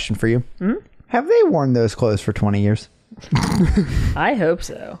 I have a question for you. Have they worn those clothes for 20 years? I hope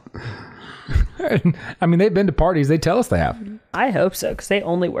so. They've been to parties. They tell us they have. I hope so, because they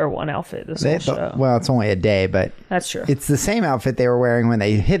only wear one outfit this whole show. Well, it's only a day, but that's true. It's the same outfit they were wearing when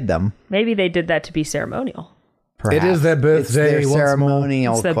they hid them. Maybe they did that to be ceremonial. Perhaps. It is their birthday. It's their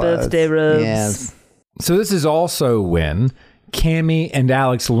ceremonial It's their clothes. birthday robes. Yes. So this is also when Cammy and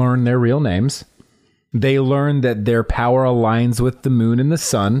Alex learn their real names. They learn that their power aligns with the moon and the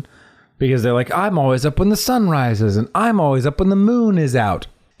sun, because they're like, I'm always up when the sun rises, and I'm always up when the moon is out.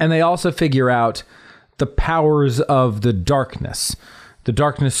 And they also figure out the powers of the darkness. The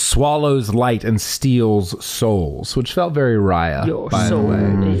darkness swallows light and steals souls, which felt very Raya. Your soul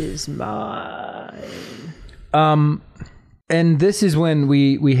is mine. And this is when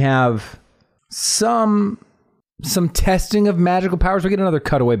we have some testing of magical powers. We get another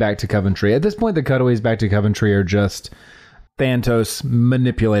cutaway back to Coventry. At this point, the cutaways back to Coventry are just Thantos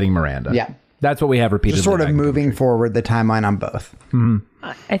manipulating Miranda. Yeah. That's what we have repeatedly. Just sort of moving forward the timeline on both.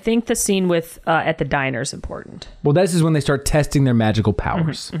 I think the scene with at the diner is important. Well, this is when they start testing their magical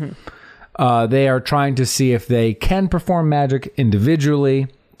powers. They are trying to see if they can perform magic individually,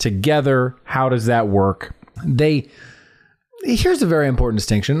 together. How does that work? Here's a very important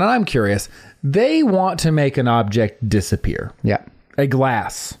distinction, and I'm curious. They want to make an object disappear. Yeah. A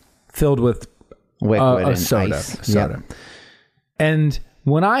glass filled with Liquid and soda. ice. Soda. Yep. And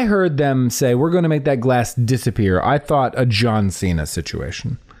when I heard them say, we're going to make that glass disappear, I thought a John Cena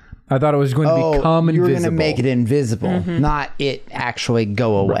situation. I thought it was going to become invisible. You were going to make it invisible, not it actually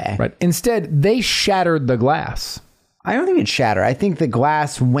go away. Right. Instead, they shattered the glass. I don't think it shattered. I think the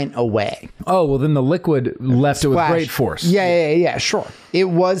glass went away. Oh, well, then the liquid left it with great force. Yeah, sure. It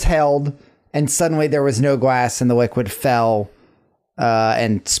was held, and suddenly there was no glass, and the liquid fell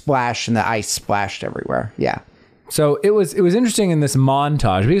and splashed, and the ice splashed everywhere. Yeah. So it was interesting in this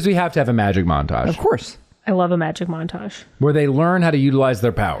montage because we have to have a magic montage Of course. I love a magic montage. where they learn how to utilize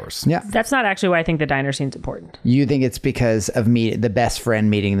their powers. Yeah. That's not actually why I think the diner scene's important. You think it's because of the best friend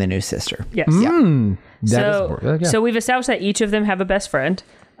meeting the new sister? Yes. That is So, important. Yeah. so we've established that each of them have a best friend.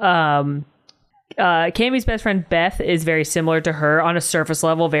 Cammy's best friend Beth is very similar to her on a surface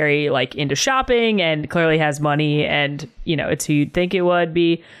level, very like into shopping and clearly has money, and it's who you'd think it would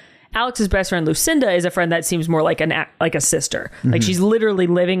be. Alex's best friend Lucinda is a friend that seems more like a sister. Like she's literally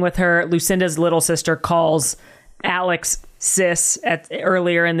living with her. Lucinda's little sister calls Alex sis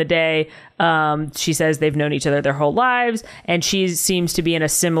earlier in the day. She says they've known each other their whole lives, and she seems to be in a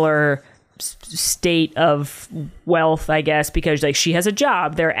similar state of wealth, I guess, because like she has a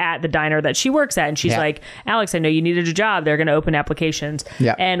job. They're at the diner that she works at, and she's like, Alex, I know you needed a job. They're going to open applications.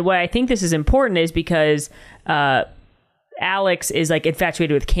 Yeah. And why I think this is important is because Alex is like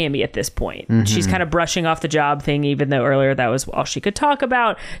infatuated with Cammy at this point. She's kind of brushing off the job thing, even though earlier that was all she could talk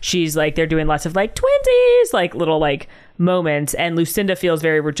about. She's like, they're doing lots of like twinsies, like little like moments, and Lucinda feels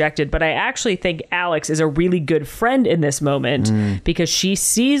very rejected. But I actually think Alex is a really good friend in this moment because she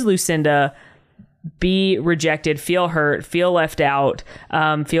sees Lucinda be rejected, feel hurt, feel left out,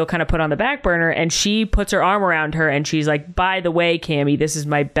 feel kind of put on the back burner, and she puts her arm around her and she's like, by the way, Cammy, this is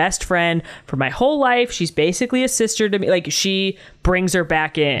my best friend for my whole life. She's basically a sister to me. Like she brings her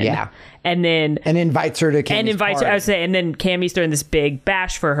back in. Yeah. And invites her to Cammy's and invites party. her, I would say, and then Cammy's throwing this big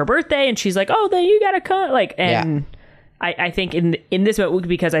bash for her birthday, and she's like, oh, then you gotta come. Like, and I think in this moment,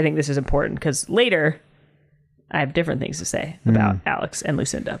 because I think this is important, because later I have different things to say about Alex and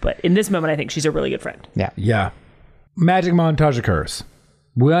Lucinda. But in this moment, I think she's a really good friend. Yeah. Yeah. Magic montage occurs.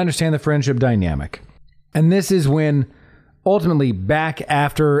 We understand the friendship dynamic. And this is when ultimately back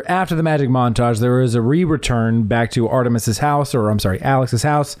after the magic montage, there is a return back to Alex's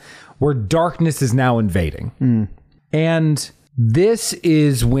house, where darkness is now invading. And this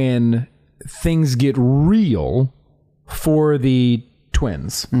is when things get real for the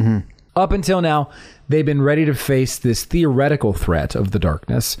twins. Up until now, they've been ready to face this theoretical threat of the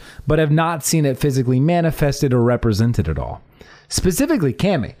darkness, but have not seen it physically manifested or represented at all. Specifically,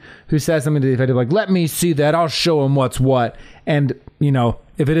 Cammy, who says something to the effect of like, let me see that, I'll show him what's what. And,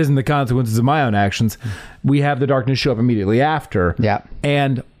 if it isn't the consequences of my own actions, we have the darkness show up immediately after. Yeah.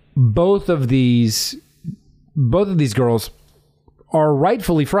 And both of these girls are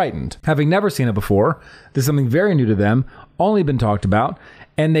rightfully frightened, having never seen it before. This is something very new to them, only been talked about,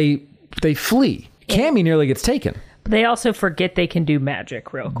 and they flee. Cammy nearly gets taken. But they also forget they can do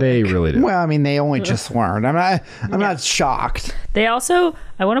magic real quick. They really do. Well, I mean, they only just learned. I'm not shocked. They also,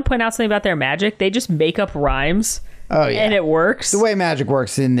 I want to point out something about their magic. They just make up rhymes. Oh, yeah. And it works. The way magic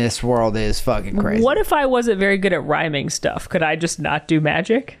works in this world is fucking crazy. What if I wasn't very good at rhyming stuff? Could I just not do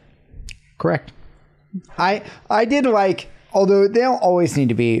magic? Correct. I did like, although they don't always need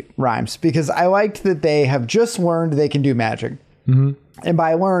to be rhymes, because I liked that they have just learned they can do magic. And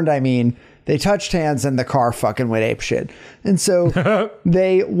by learned, I mean they touched hands and the car fucking went apeshit. And so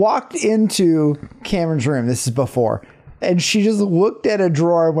they walked into Cameron's room. This is before. And she just looked at a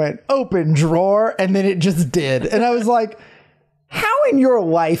drawer and went, open drawer. And then it just did. And I was like, how in your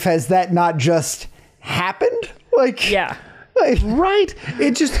life has that not just happened? Like, Yeah. like, Right?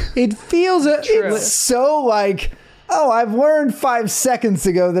 It feels it's so like, oh, I've learned 5 seconds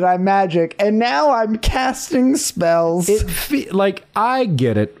ago that I'm magic, and now I'm casting spells. like, I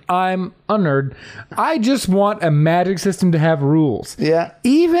get it. I'm a nerd. I just want a magic system to have rules. Yeah.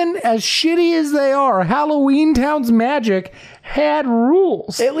 Even as shitty as they are, Halloween Town's magic had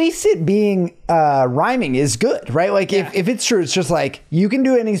rules. At least it being rhyming is good, right? Like, if it's true, it's just like, you can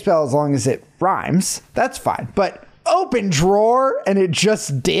do any spell as long as it rhymes. That's fine. But open drawer, and it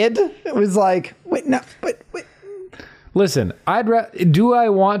just did. It was like, wait, no, but wait. Listen, do I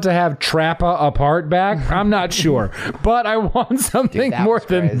want to have Trappa apart back? I'm not sure, but I want something more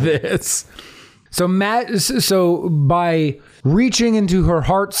than this. So by reaching into her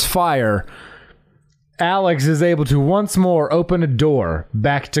heart's fire, Alex is able to once more open a door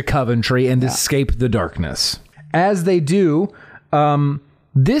back to Coventry and escape the darkness. As they do,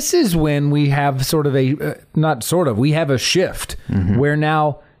 this is when we have we have a shift where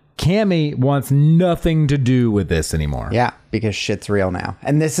now Cammy wants nothing to do with this anymore. Yeah, because shit's real now.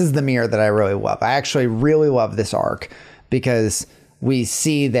 And this is the mirror that I really love. I actually really love this arc because we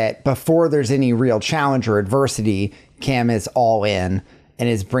see that before there's any real challenge or adversity, Cam is all in and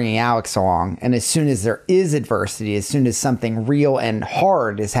is bringing Alex along. And as soon as there is adversity, as soon as something real and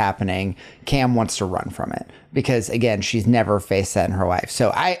hard is happening, Cam wants to run from it because, again, she's never faced that in her life.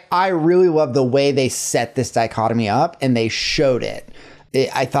 So I really love the way they set this dichotomy up and they showed it.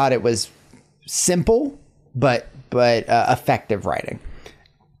 I thought it was simple, but but effective writing.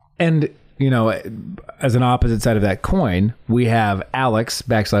 And, as an opposite side of that coin, we have Alex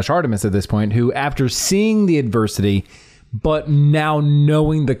 / Artemis at this point, who, after seeing the adversity, but now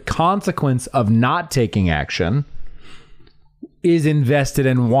knowing the consequence of not taking action, is invested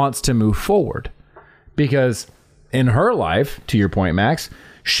and wants to move forward. Because in her life, to your point, Max,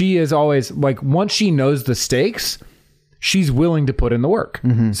 she is always like, once she knows the stakes, she's willing to put in the work.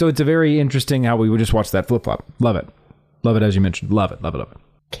 So it's a very interesting how we would just watch that flip flop. Love it. Love it, as you mentioned. Love it. Love it. Love it.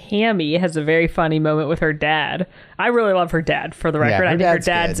 Cammy has a very funny moment with her dad. I really love her dad, for the record. I think her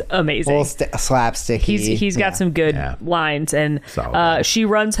dad's amazing. Slapsticky. He's got some good lines, and she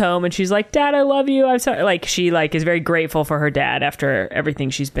runs home and she's like, "Dad, I love you." I'm sorry. Like, she is very grateful for her dad after everything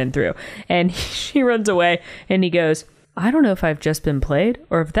she's been through. And she runs away and he goes, "I don't know if I've just been played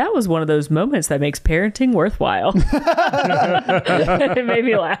or if that was one of those moments that makes parenting worthwhile." It made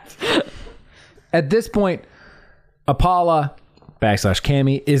me laugh. At this point, Apala /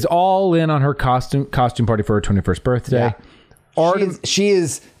 Cammy is all in on her costume party for her 21st birthday. Yeah. She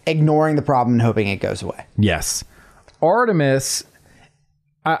is ignoring the problem and hoping it goes away. Yes. Artemis,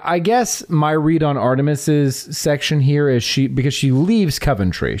 I guess my read on Artemis's section here is because she leaves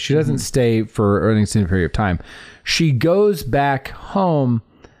Coventry. She doesn't stay for an extended period of time. She goes back home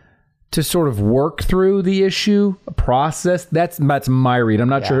to sort of work through the issue, process. That's my read. I'm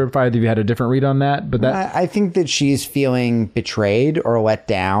not sure if either of you had a different read on that, but I think that she's feeling betrayed or let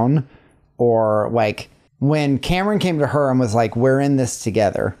down, or like when Cameron came to her and was like, "We're in this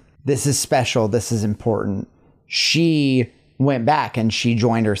together. This is special. This is important." She went back and she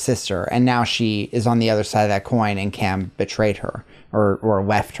joined her sister, and now she is on the other side of that coin, and Cam betrayed her or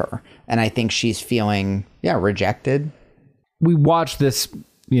left her. And I think she's feeling, rejected. We watch this,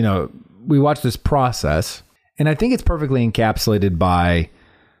 process, and I think it's perfectly encapsulated by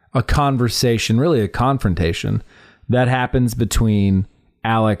a conversation, really a confrontation that happens between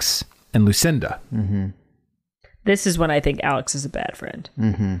Alex and Lucinda. This is when I think Alex is a bad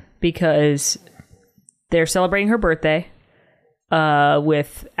friend, because they're celebrating her birthday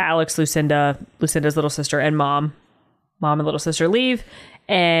with Alex, Lucinda's little sister, and mom. Mom and little sister leave,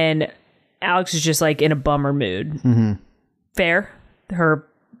 and Alex is just like in a bummer mood. Fair.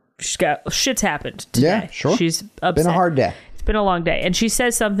 Shit's happened today. Yeah, sure. She's upset. Been a hard day. It's been a long day. And she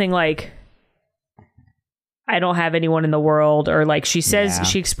says something like, "I don't have anyone in the world," or like she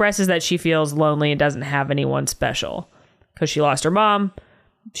expresses that she feels lonely and doesn't have anyone special because she lost her mom.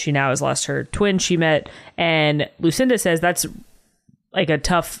 She now has lost her twin she met. And Lucinda says that's like a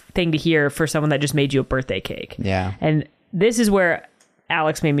tough thing to hear for someone that just made you a birthday cake. Yeah. And this is where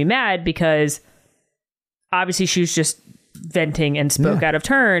Alex made me mad, because obviously she was just venting and spoke out of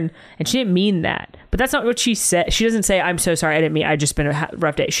turn, and she didn't mean that. But that's not what she said. She doesn't say, "I'm so sorry, I didn't mean, I just been a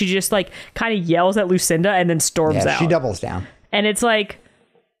rough day." She just like kind of yells at Lucinda and then storms out. She doubles down. And it's like,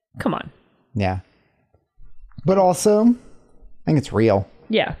 come on. Yeah. But also, I think it's real.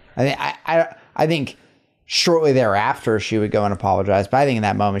 Yeah. I think shortly thereafter she would go and apologize, but I think in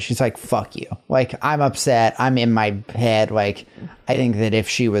that moment she's like, "Fuck you. Like, I'm upset. I'm in my head." Like, I think that if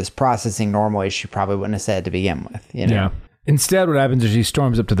she was processing normally, she probably wouldn't have said it to begin with. Yeah. Instead, what happens is she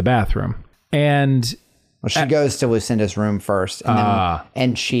storms up to the bathroom, and she goes to Lucinda's room first,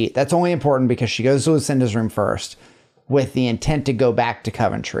 and that's only important because she goes to Lucinda's room first with the intent to go back to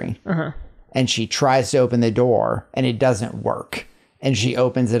Coventry, and she tries to open the door and it doesn't work. And she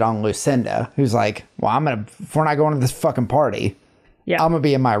opens it on Lucinda, who's like, "Well, if we're not going to this fucking party, I'm going to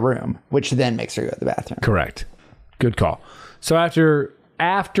be in my room," which then makes her go to the bathroom. Correct. Good call. So after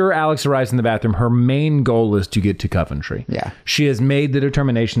Alex arrives in the bathroom, her main goal is to get to Coventry. Yeah. She has made the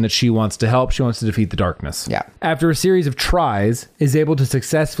determination that she wants to help. She wants to defeat the darkness. Yeah. After a series of tries, is able to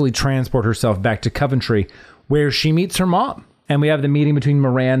successfully transport herself back to Coventry, where she meets her mom. And we have the meeting between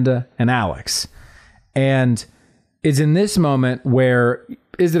Miranda and Alex. And it's in this moment where,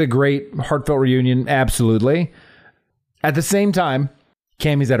 is it a great heartfelt reunion? Absolutely. At the same time,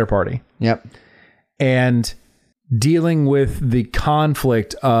 Cammy's at her party. Yep. And dealing with the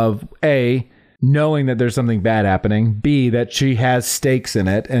conflict of A, knowing that there's something bad happening, B, that she has stakes in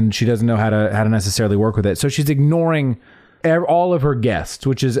it and she doesn't know how to necessarily work with it. So she's ignoring all of her guests,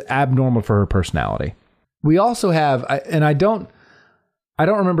 which is abnormal for her personality. We also have, and I don't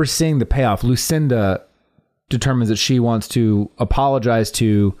remember seeing the payoff. Lucinda determines that she wants to apologize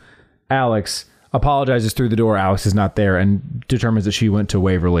to Alex, apologizes through the door. Alex is not there, and determines that she went to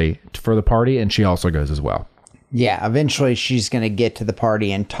Waverly for the party, and she also goes as well. Yeah, eventually she's going to get to the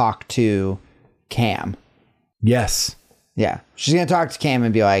party and talk to Cam. Yes. Yeah, she's going to talk to Cam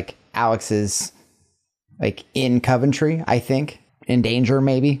and be like, "Alex is like in Coventry, I think, in danger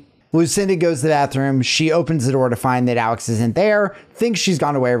maybe." Lucinda goes to the bathroom. She opens the door to find that Alex isn't there, thinks she's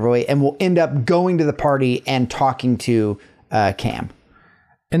gone away early, and will end up going to the party and talking to Cam.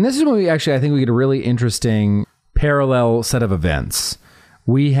 And this is when I think we get a really interesting parallel set of events.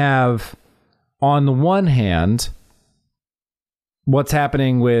 We have, on the one hand, what's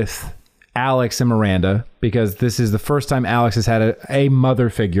happening with Alex and Miranda, because this is the first time Alex has had a mother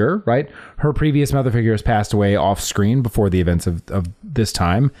figure, right? Her previous mother figure has passed away off screen before the events of this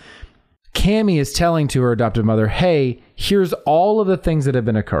time. Cammie is telling to her adoptive mother, hey, here's all of the things that have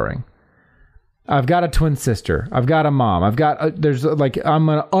been occurring. I've got a twin sister. I've got a mom. I'm going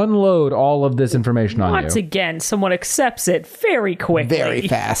to unload all of this information on you. Once again, someone accepts it very quickly. Very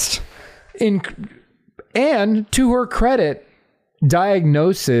fast. And to her credit,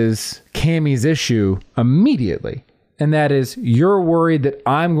 diagnoses Cammie's issue immediately. And that is, you're worried that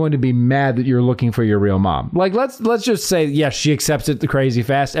I'm going to be mad that you're looking for your real mom. Like, let's just say, yes, she accepts it crazy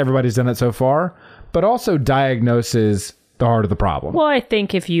fast. Everybody's done it so far. But also diagnoses the heart of the problem. Well, I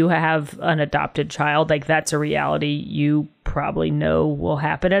think if you have an adopted child, like, that's a reality you probably know will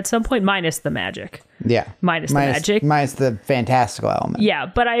happen at some point, minus the magic. Yeah. Minus the magic. Minus the fantastical element. Yeah,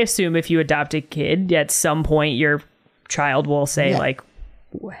 but I assume if you adopt a kid, at some point your child will say, like,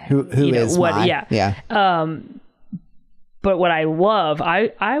 who is what? mine? Yeah. But what I love,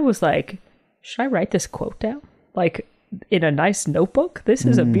 I was like, should I write this quote down? Like, in a nice notebook? This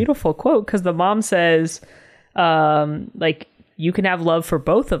is a beautiful quote, because the mom says, like, you can have love for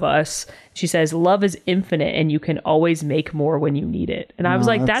both of us. She says, love is infinite and you can always make more when you need it. And I was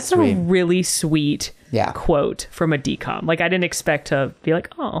like, that's sweet. a really sweet quote from a decom. Like, I didn't expect to be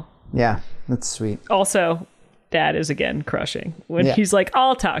like, oh. Yeah, that's sweet. Also, Dad is again crushing when he's like,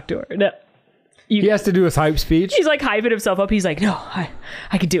 I'll talk to her. No, he has to do his hype speech. He's like hyping himself up. He's like, no,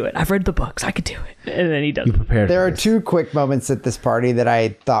 I could do it. I've read the books. I could do it. And then he does. You prepared. There are two quick moments at this party that I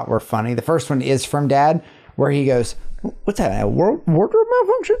thought were funny. The first one is from Dad, where he goes, what's that, a wardrobe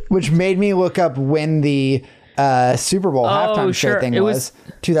malfunction? Which made me look up when the Super Bowl halftime show thing was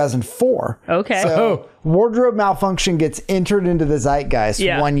 2004. Okay. So wardrobe malfunction gents entered into the zeitgeist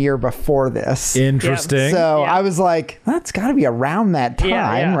 1 year before this. Interesting. So I was like, that's got to be around that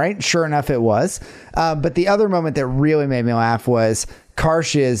time, right? Sure enough, it was. But the other moment that really made me laugh was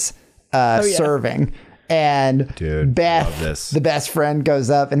Karsh's serving. And Dude, Beth, the best friend, goes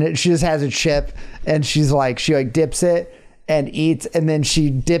up and she just has a chip and she dips it and eats, and then she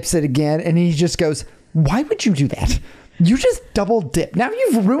dips it again, and he just goes, why would you do that? You just double dip. Now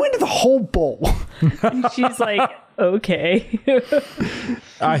you've ruined the whole bowl. She's like, okay.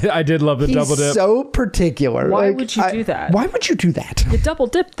 I did love the double dip. So particular. Why would you do that? Why would you do that? You double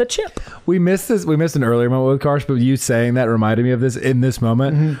dip the chip. We missed an earlier moment with Karsh, but you saying that reminded me of this in this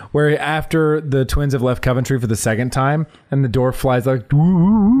moment where after the twins have left Coventry for the second time and the door flies like,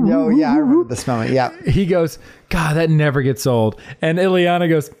 oh yeah, I remember this moment. Yeah. He goes, God, that never gets old. And Ileana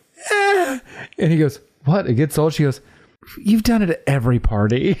goes, eh. And he goes, what? It gets old? She goes, you've done it at every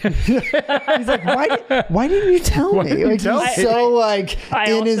party. He's like, why didn't you tell me? Like, he's so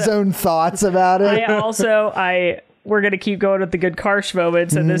in his own thoughts about it. We're going to keep going with the good Karsh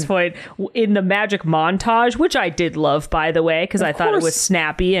moments at this point. In the magic montage, which I did love, by the way, because I thought it was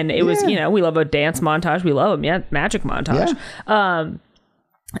snappy, and it was, we love a dance montage. We love them. Yeah, magic montage. Yeah.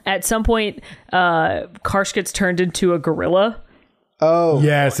 At some point, Karsh gets turned into a gorilla. Oh.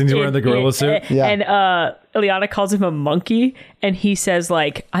 Yes, and he's wearing the gorilla suit. Yeah. And Ileana calls him a monkey, and he says,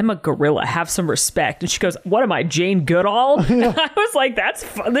 like, I'm a gorilla, have some respect. And she goes, what am I, Jane Goodall? And I was like, that's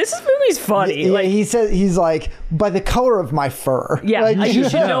fun. This movie's funny. Yeah, like, he says, he's like, by the color of my fur. Yeah, like, you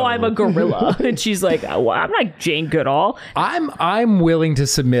should know I'm a gorilla. And she's like, oh, well, I'm not Jane Goodall. I'm willing to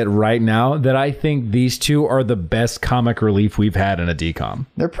submit right now that I think these two are the best comic relief we've had in a DCOM.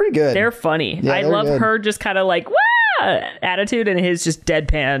 They're pretty good. They're funny. Yeah, I love her just kind of like, attitude, and his just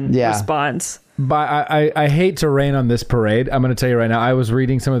deadpan response. But I hate to rain on this parade. I'm going to tell you right now, I was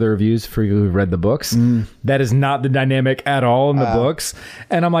reading some of the reviews for you who've read the books. That is not the dynamic at all in the books.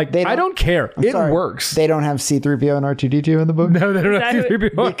 And I'm like, I don't care. It works. They don't have C-3PO and R2-D2 in the book? No, they don't have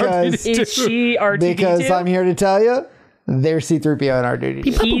C-3PO and because R2-D2. Is she R2-D2? Because I'm here to tell you, they're C-3PO and R2-D2.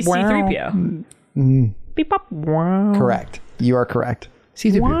 He's C-3PO. Beep, bop. Wow. Correct. You are correct.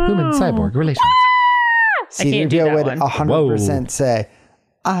 C-3PO, human cyborg relations. C-3PO would 100% say,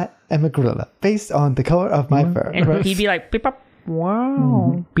 I am a gorilla based on the color of my fur. And he'd be like, beep, bop.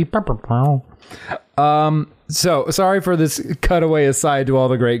 Wow. Beep, bop, wow. So sorry for this cutaway aside to all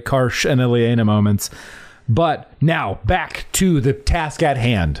the great Karsh and Ileana moments. But now back to the task at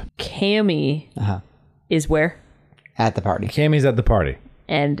hand. Cammie is where? At the party. Cammie's at the party.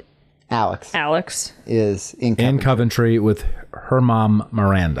 And Alex is in in Coventry with her mom,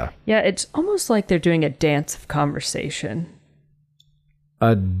 Miranda. Yeah, it's almost like they're doing a dance of conversation.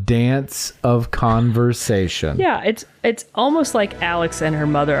 A dance of conversation. Yeah, it's almost like Alex and her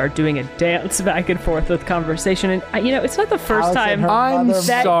mother are doing a dance back and forth with conversation. And, it's not the first Alex and time her I'm mother-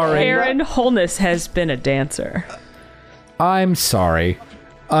 that sorry. Aaron Holness has been a dancer. I'm sorry.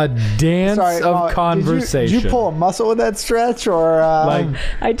 A dance Sorry, of Molly, conversation. Did you pull a muscle with that stretch, or Like,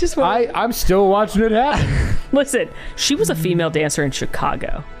 I just want I'm still watching it happen. listen. She was a female dancer in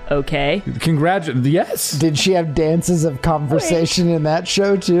Chicago. Okay, Yes. did she have dances of conversation in that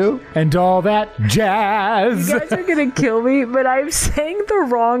show too? And all that jazz. you guys are gonna kill me, but I'm saying the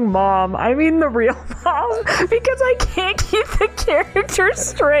wrong mom. I mean the real mom because I can't keep the character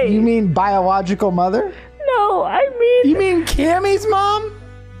straight. You mean biological mother? No, I mean You mean Cammy's mom?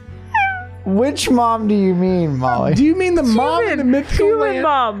 Which mom do you mean, Molly? Do you mean the mom in the mythical human land?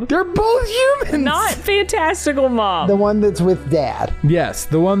 mom. They're both humans. Not fantastical mom. The one that's with Dad. Yes,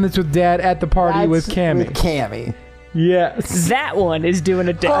 the one that's with Dad at the party with That's Cammy. With Cammy. Yes. That one is doing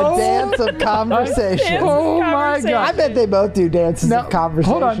a A dance. dance of conversation. Oh my Conversation. I God. bet they both do dances Now, of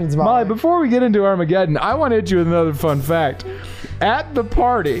conversations, hold on, Molly. before we get into Armageddon, I want to hit you with another fun fact. At the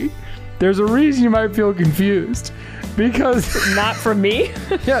party, there's a reason you might feel confused, because Not from me.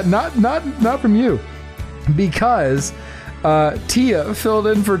 yeah, not from you, because Tia filled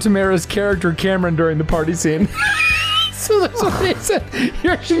in for Tamara's character Cameron during the party scene. So that's what they said.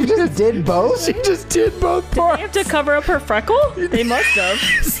 She just Did both? She just did both parts. They have to cover up her freckle? They must have.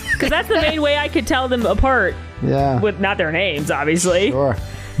 Because that's the main way I could tell them apart Yeah. with not their names, obviously. Sure.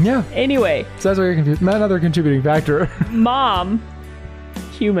 Yeah. Anyway, So that's why you're confused. Another contributing factor. mom,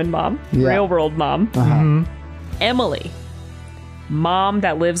 human mom, Yeah. real world mom, Uh-huh. Emily, mom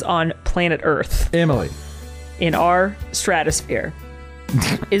that lives on planet Earth Emily. in our stratosphere,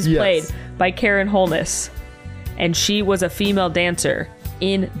 is Yes. played by Karen Holness. And she was a female dancer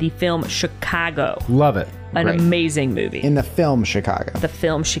in the film Chicago. Love it. An Great. amazing movie. In the film Chicago. The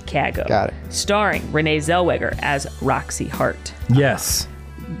film Chicago. Got it. Starring Renee Zellweger as Roxy Hart. Yes.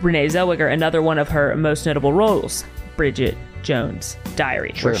 Renee Zellweger, another one of her most notable roles, Bridget Jones'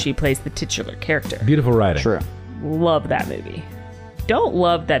 Diary, True. where she plays the titular character. Beautiful writing. True. Love that movie. Don't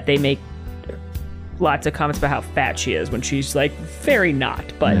love that they make lots of comments about how fat she is when she's like very not,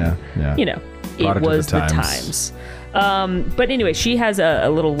 but Yeah. it Brought her to was the the times. times. But anyway, she has a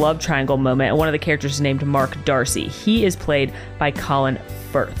little love triangle moment, and one of the characters is named Mark Darcy. He is played by Colin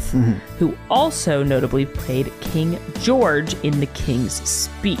Firth, who also notably played King George in The King's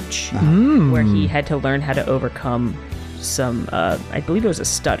Speech, where he had to learn how to overcome some, I believe it was a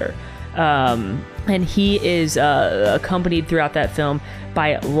stutter. And he is accompanied throughout that film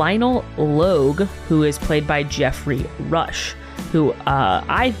by Lionel Logue, who is played by Jeffrey Rush, who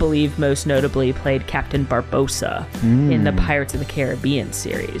I believe most notably played Captain Barbossa in the Pirates of the Caribbean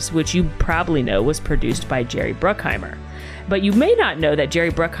series, which you probably know was produced by Jerry Bruckheimer. But you may not know that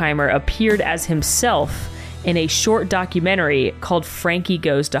Jerry Bruckheimer appeared as himself in a short documentary called Frankie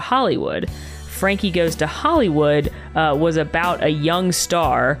Goes to Hollywood. Frankie Goes to Hollywood was about a young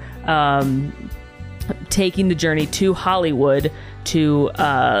star taking the journey to Hollywood to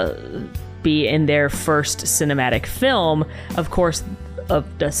be in their first cinematic film. Of course,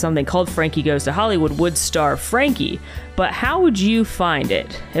 something called Frankie Goes to Hollywood would star Frankie. But how would you find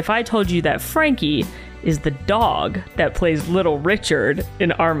it if I told you that Frankie is the dog that plays Little Richard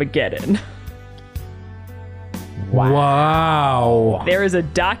in Armageddon? Wow. There is a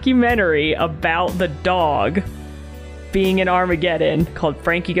documentary about the dog being in Armageddon called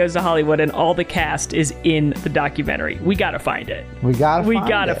Frankie Goes to Hollywood, and all the cast is in the documentary. We gotta find it. We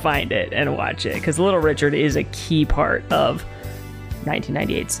gotta find it and watch it, because Little Richard is a key part of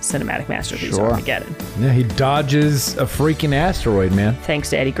 1998's cinematic masterpiece, Sure. Armageddon. Yeah, he dodges a freaking asteroid, man.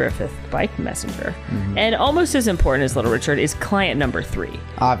 Thanks to Eddie Griffith, Bike Messenger. And almost as important as Little Richard is Client Number 3.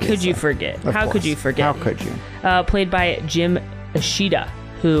 Obviously. Could you forget? Of How could course. you forget? How could you? Played by Jim Ishida,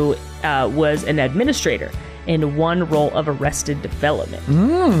 who was an administrator in one role of Arrested Development.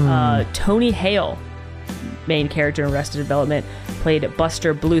 Tony Hale, main character in Arrested Development, played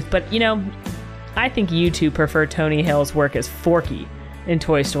Buster Bluth. But, I think you two prefer Tony Hale's work as Forky in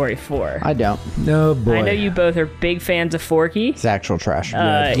Toy Story 4. I don't. No boy. I know you both are big fans of Forky. It's actual trash.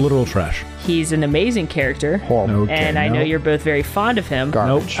 Yeah, literal trash. He's an amazing character. Horrible. Okay, And I know no. you're both very fond of him.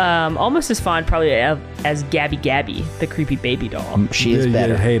 Garbage. Almost as fond, probably, as Gabby Gabby, the creepy baby doll. She is Yeah,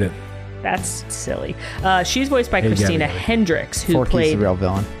 better. I hate it. That's silly. She's voiced by Hey, Christina Gabby. Hendricks, who Forky's played the real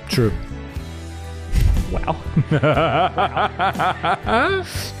villain. True. Wow.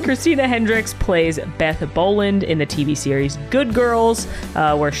 Christina Hendricks plays Beth Boland in the TV series Good Girls,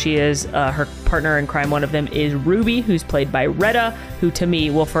 where she is her partner in crime. One of them is Ruby, who's played by Retta, who to me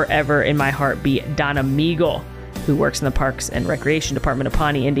will forever in my heart be Donna Meagle, who works in the Parks and Recreation Department of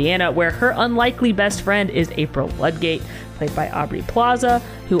Pawnee, Indiana, where her unlikely best friend is April Ludgate, played by Aubrey Plaza,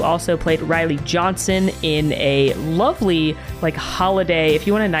 who also played Riley Johnson in a lovely, like, holiday, if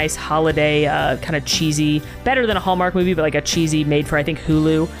you want a nice holiday, kind of cheesy, better than a Hallmark movie, but like a cheesy, made for, I think,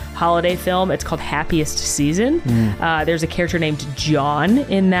 Hulu holiday film. It's called Happiest Season. There's a character named John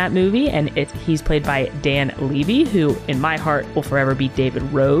in that movie, and he's played by Dan Levy, who, in my heart, will forever be David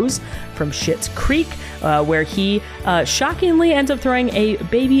Rose from Schitt's Creek, where he shockingly ends up throwing a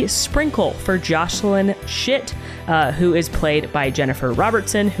baby sprinkle for Jocelyn Schitt, who is played by Jennifer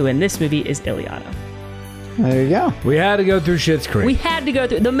Robertson, who in this movie is Ileana. There you go. We had to go through Schitt's Creek. We had to go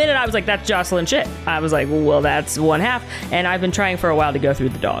through. The minute I was like, that's Jocelyn Schitt, I was like, well, that's one half. And I've been trying for a while to go through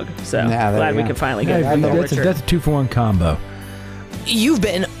the dog. So glad we could finally get through the Richard. That's a 2-for-1 combo. You've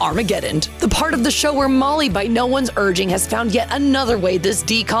been Armageddoned, the part of the show where Molly, by no one's urging, has found yet another way this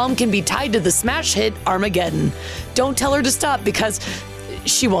DCOM can be tied to the smash hit Armageddon. Don't tell her to stop, because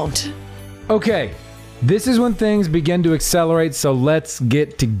she won't. Okay, this is when things begin to accelerate, so let's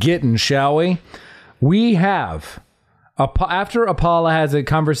get to getting, shall we? We have, after Apollo has a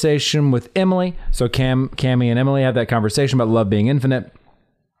conversation with Emily, so Cammy and Emily have that conversation about love being infinite.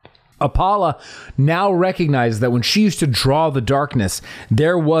 Apollo now recognizes that when she used to draw the darkness,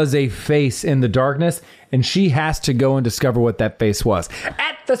 there was a face in the darkness, and she has to go and discover what that face was.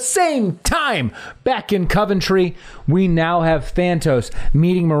 At the same time, back in Coventry, we now have Thantos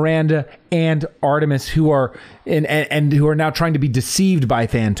meeting Miranda and Artemis, who are and who are now trying to be deceived by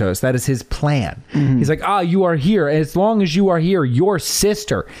Thantos. That is his plan. Mm-hmm. He's like, you are here. As long as you are here, your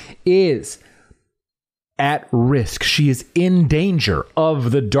sister is at risk. She is in danger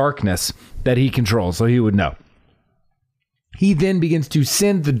of the darkness that he controls, so he would know. He then begins to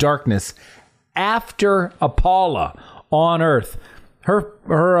send the darkness after Apollo on Earth.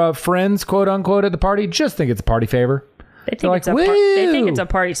 Her friends, quote unquote, at the party just think it's a party favor. They think it's a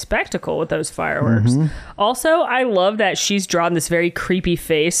party spectacle with those fireworks. Mm-hmm. Also, I love that she's drawn this very creepy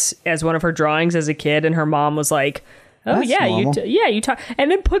face as one of her drawings as a kid, and her mom was like, "Oh, that's normal. You talk,"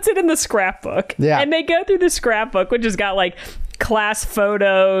 and then puts it in the scrapbook. Yeah, and they go through the scrapbook, which has got like class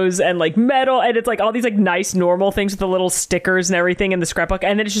photos and like metal, and it's like all these like nice normal things with the little stickers and everything in the scrapbook,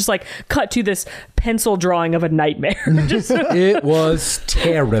 and then it's just like cut to this pencil drawing of a nightmare. It was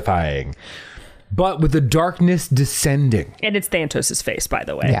terrifying. But with the darkness descending. And it's Thantos' face, by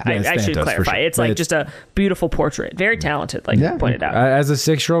the way. Yeah, I should clarify. Sure. It's like just a beautiful portrait. Very talented, like you pointed out. As a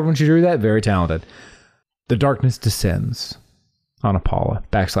 6-year-old when she drew that, very talented. The darkness descends on Apollo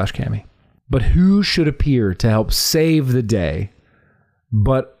 / Cammy. But who should appear to help save the day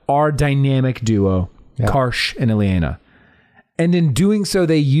but our dynamic duo, Karsh and Ileana. And in doing so,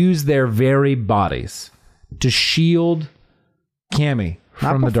 they use their very bodies to shield Cammy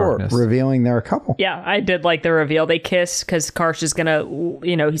from the darkness. Revealing they're a couple. Yeah, I did like the reveal. They kiss because Karsh is gonna,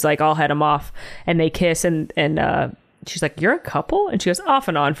 he's like, I'll head him off, and they kiss, and she's like, "You're a couple?" And she goes, "Off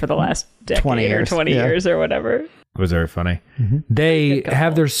and on for the last decade 20 years or whatever." It was very funny. Mm-hmm. They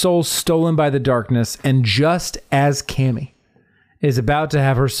have their souls stolen by the darkness, and just as Cammy is about to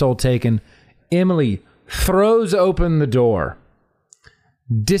have her soul taken, Emily throws open the door,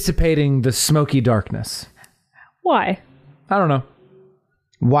 dissipating the smoky darkness. Why? I don't know.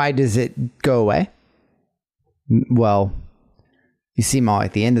 Why does it go away? Well, you see, Molly,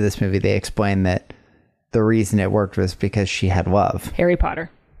 at the end of this movie, they explain that the reason it worked was because she had love. Harry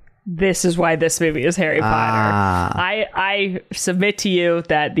Potter. This is why this movie is Harry Potter. I submit to you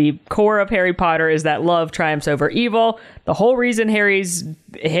that the core of Harry Potter is that love triumphs over evil. The whole reason Harry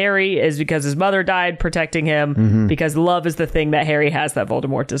is because his mother died protecting him, because love is the thing that Harry has that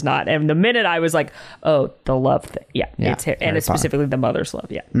Voldemort does not. And the minute I was like, oh, the love thing. Yeah, it's Harry, and it's specifically the mother's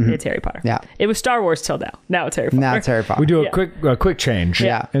love. Yeah, it's Harry Potter. Yeah. It was Star Wars till now. Now it's Harry Potter. Now it's Harry Potter. We do a quick change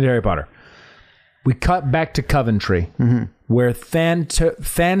into Harry Potter. We cut back to Coventry, where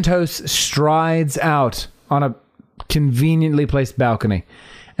Thantos strides out on a conveniently placed balcony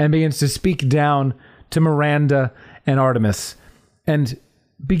and begins to speak down to Miranda and Artemis and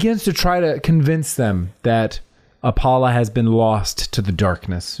begins to try to convince them that Apollo has been lost to the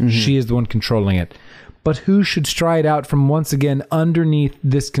darkness. She is the one controlling it. But who should stride out from once again underneath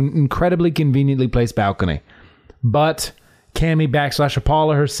this incredibly conveniently placed balcony? But Cammy /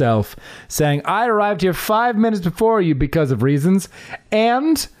 Apollo herself, saying, "I arrived here 5 minutes before you because of reasons,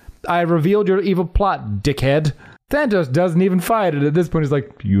 and I revealed your evil plot, dickhead." Thanos doesn't even fight it. At this point, he's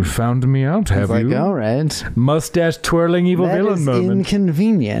like, "You found me out, have Like, you?" all right. Mustache twirling evil That villain is moment.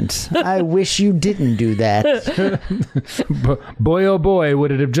 inconvenient. I wish you didn't do that. Boy, oh boy,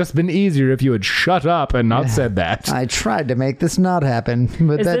 would it have just been easier if you had shut up and not said that. I tried to make this not happen,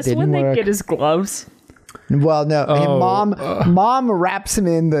 but Is that this didn't when work. they get his gloves? Well, no. Hey, Oh, mom wraps him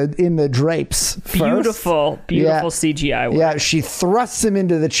in the drapes. First. Beautiful Yeah. CGI work. Yeah, she thrusts him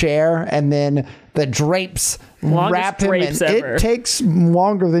into the chair, and then the drapes Longest wrap him. drapes And ever. it takes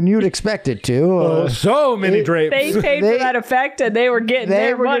longer than you'd expect it to. So many drapes. They paid They- for that effect, and they were getting They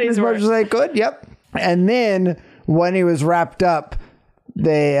their were getting money's as much worth. as they could. Yep. And then when he was wrapped up,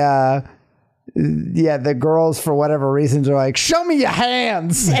 they the girls, for whatever reasons, are like, "Show me your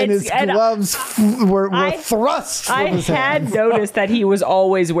hands," and his And gloves were I- thrust from I his had hands. noticed that he was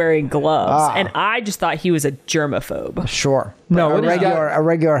always wearing gloves, and I just thought he was a germaphobe. Sure. No, a what he's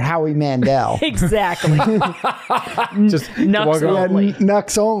regular Howie Mandel. Exactly. Just Nuts walk Yeah, around. only. Nux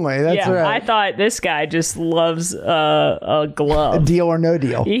only. That's Yeah, I right. thought this guy just loves a glove. Deal or no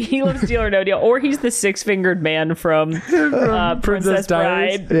deal. He loves Deal or No Deal, or he's the six-fingered man from Princess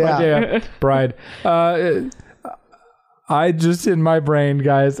Diaries. Bride. Yeah. Bride. I just, in my brain,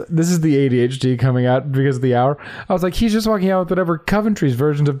 guys, this is the ADHD coming out because of the hour. I was like, he's just walking out with whatever Coventry's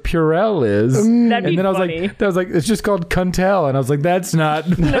version of Purell is. That'd be and then funny. I was like, it's just called Cuntel. And I was like, that's not.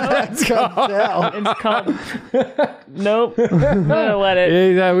 That's Cuntel. It's called. Nope. I'm gonna let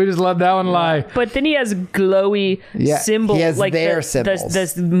it. Yeah, we just let that one lie. But then he has glowy Yeah, symbols, he has like their the symbols.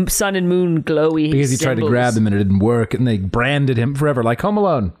 the sun and moon glowy. Because he tried to symbols. grab them and it didn't work. And they branded him forever, like Home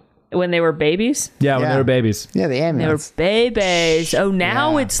Alone. when they were babies. Yeah, when Yeah. they were babies. Yeah, the They were ambulance. babies. Oh,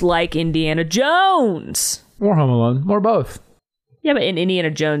 now Yeah. it's like Indiana Jones. Or Home Alone. Or both. Yeah, but in Indiana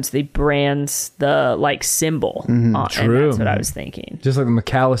Jones, they brands the like symbol. On, True. And that's what I was thinking. Just like the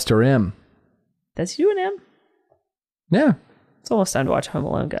McAllister M. Does he do an M? Yeah, It's almost time to watch Home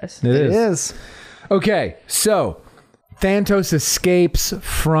Alone, guys. it It is. is. Okay, so Thanos escapes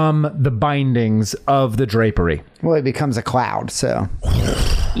from the bindings of the drapery. Well, he becomes a cloud, so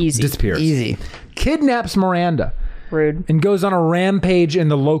Easy. Disappears. easy. Kidnaps Miranda Rude. and goes on a rampage in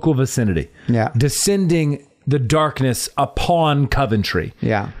the local vicinity. Yeah. Descending the darkness upon Coventry.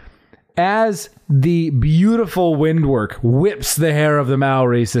 Yeah. As the beautiful windwork whips the hair of the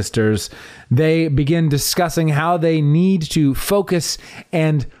Maori sisters, they begin discussing how they need to focus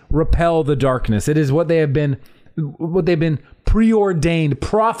and repel the darkness. It is what they've been preordained,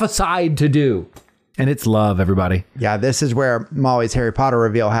 prophesied to do. And it's love, everybody. Yeah, this is where Molly's Harry Potter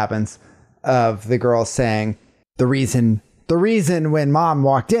reveal happens, of the girl saying the reason when Mom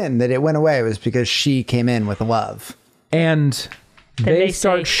walked in that it went away was because she came in with love. And they they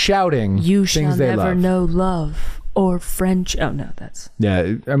start say, shouting You things shall they never love. know love or French. Oh, no, that's.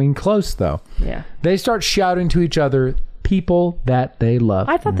 Yeah, I mean, close though. Yeah. They start shouting to each other people that they love.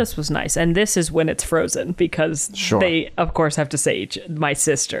 I thought this was nice. And this is when it's frozen because they, of course, have to say my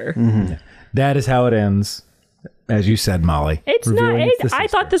sister. That is how it ends, as you said, Molly. It's not. Revealing it's the I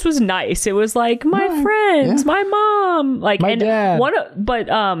sister. thought this was nice. It was like my friends, my mom, like My and dad. but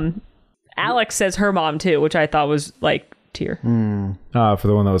Alex says her mom too, which I thought was like tear. For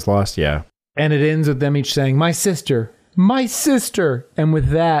the one that was lost, yeah. And it ends with them each saying, my sister. And with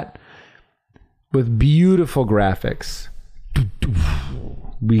that, with beautiful graphics,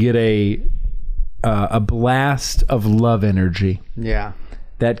 we get a blast of love energy Yeah.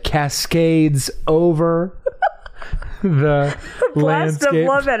 that cascades over the Blast of landscape.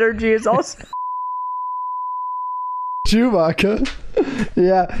 love energy is also. Chewbacca.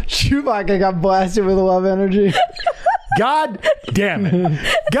 Yeah, Chewbacca got blasted with love energy. God damn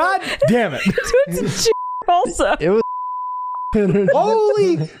it. God damn it. It's also. It was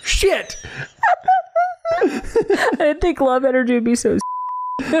Holy shit. I didn't think love energy would be so.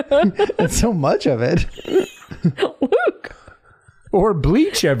 It's so much of it. Luke. Or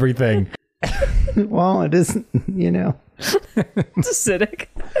bleach everything. Well, it isn't, It's acidic.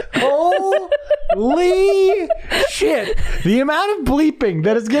 Holy shit. The amount of bleeping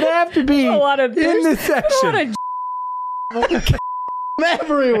that is going to have to be A lot of in this A lot section. of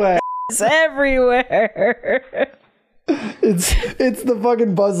everywhere. everywhere. It's the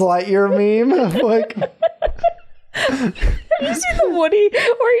fucking Buzz Lightyear meme of like You see the Woody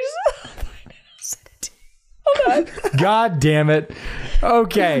where he's. Hold on. God damn it. I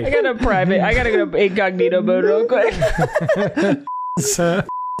Okay. gotta go to incognito mode real quick. it's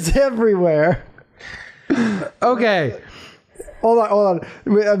everywhere. Okay. Hold on.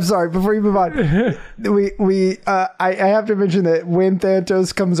 I'm sorry. Before you move on, I have to mention that when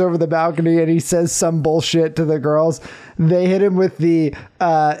Thanos comes over the balcony and he says some bullshit to the girls, they hit him with the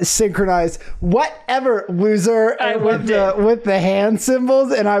synchronized "whatever, loser" with the hand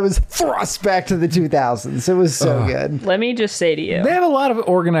symbols, and I was thrust back to the 2000s. It was so good. Let me just say to you, They have a lot of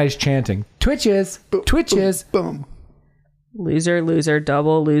organized chanting. Twitches, twitches. Boom. loser, loser,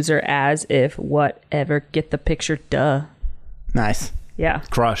 double loser, as if, whatever. Get the picture, duh. Nice. Yeah.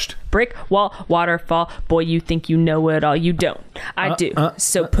 Crushed. Brick, wall, waterfall. Boy, you think you know it all. You don't. I do.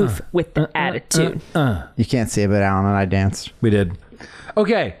 So poof with the attitude. You can't see it, but Alan and I danced. We did.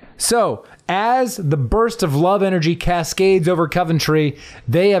 Okay, so as the burst of love energy cascades over Coventry,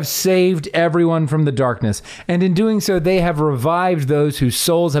 they have saved everyone from the darkness. And in doing so, they have revived those whose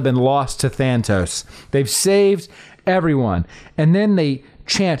souls have been lost to Thanos. They've saved everyone. And then they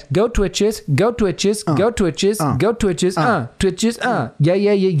chant, go Twitches, go Twitches, go Twitches, go Twitches, Twitches, yeah.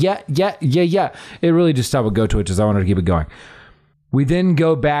 It really just stopped with go Twitches. I wanted to keep it going. We then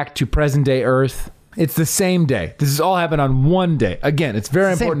go back to present day Earth. It's the same day. This has all happened on one day. Again, it's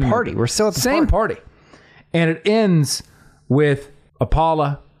very important. Same party. We're still at the same party. And it ends with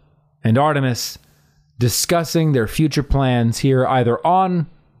Apollo and Artemis discussing their future plans here, either on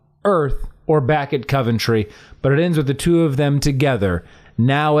Earth or back at Coventry. But it ends with the two of them together,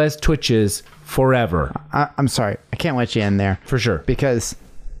 now as Twitches forever. I'm sorry. I can't let you in there. For sure. Because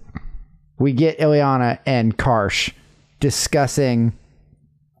we get Ileana and Karsh discussing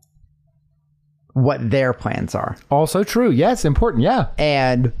what their plans are. Also true. Yes, important. Yeah.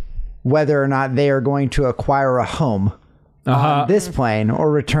 And whether or not they are going to acquire a home on this plane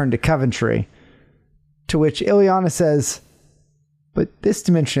or return to Coventry. To which Ileana says, but this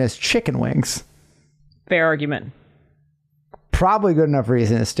dimension has chicken wings. Fair argument. Probably good enough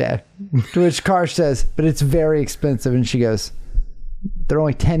reason instead. To which Karsh says, but it's very expensive. And she goes, they're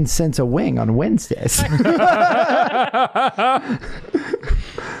only 10 cents a wing on Wednesdays.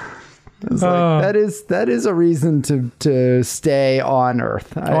 It's like, that is a reason to stay on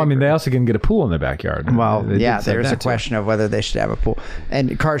Earth. I mean, they also can get a pool in their backyard. Well, They yeah, did say there's that a question of whether they should have a pool.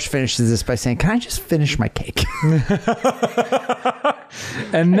 And Karsh finishes this by saying, can I just finish my cake?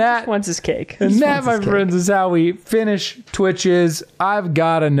 And that, Wants his cake. and that, my friends, is how we finish Twitches. I've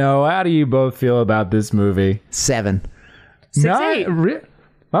got to know, how do you both feel about this movie? 7. 6'8".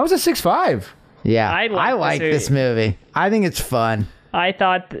 I was a 6'5". Yeah, I like like this movie. I think it's fun. I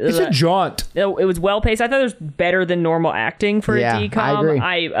thought It's a jaunt. it was well paced. I thought it was better than normal acting for Yeah, a DCOM. I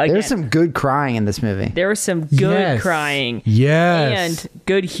agree. Again, There's some good crying in this movie. there was some good Yes. crying. Yes. And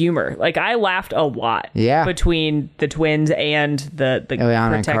good humor. Like, I laughed a lot. Yeah. Between the twins and the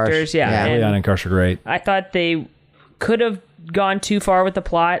Ileana and protectors. Karsh. Yeah. Yeah. And Leon and Karsh are great. I thought they could have gone too far with the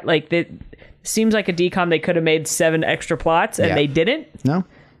plot. Like, it seems like a DCOM they could have made 7 extra plots, and Yeah. they didn't. No?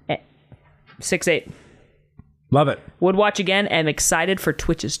 6'8". Love it. Would watch again, and excited for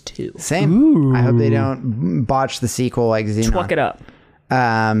Twitches 2. Same. I hope they don't botch the sequel like Xenon. Pluck it up.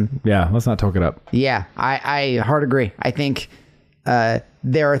 Yeah, let's not talk it up. Yeah, I hard agree. I think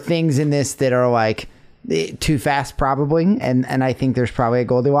there are things in this that are like too fast probably, and I think there's probably a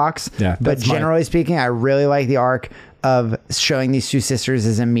Goldilocks. Yeah, but that's my- generally speaking, I really like the arc of showing these two sisters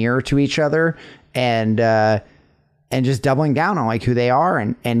as a mirror to each other and just doubling down on like who they are,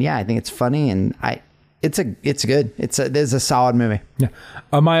 and yeah, I think it's funny, and it's good. There's a solid movie. Yeah.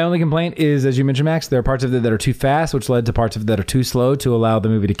 My only complaint is, as you mentioned, Max, there are parts of it that are too fast, which led to parts of it that are too slow to allow the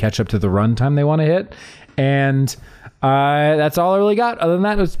movie to catch up to the runtime they want to hit. And that's all I really got. Other than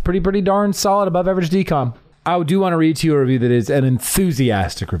that, it was pretty darn solid, above average DCOM. I do want to read to you a review that is an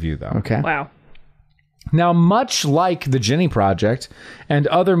enthusiastic review, though. Okay. Wow. Now, much like the Jenny Project and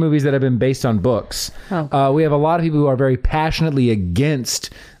other movies that have been based on books, we have a lot of people who are very passionately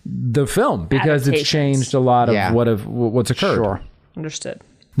against the film because it's Adaptations. changed a lot of Yeah. what's occurred. Sure. Understood.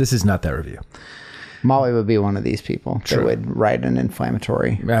 This is not that review. Molly would be one of these people True. that would write an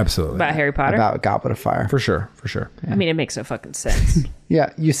inflammatory Absolutely. About Harry Potter? about Goblet of Fire. For sure. I mean, it makes no fucking sense.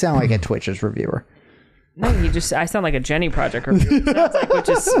 Yeah, you sound like a Twitches reviewer. No, I sound like a Jenny Project reviewer. It sounds like, which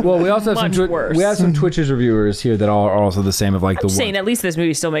is Well, we also have much worse. we have some Twitches reviewers here that are also the same of like I'm the saying one. at least this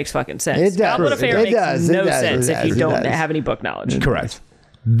movie still makes fucking sense. It does. Goblet of Fire It makes does. no It does. sense It if you does. It don't does. have any book knowledge. Correct.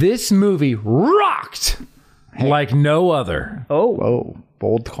 This movie rocked like no other. Oh,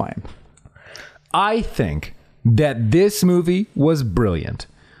 bold claim. I think that this movie was brilliant.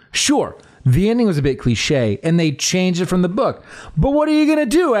 Sure, the ending was a bit cliche and they changed it from the book. But what are you going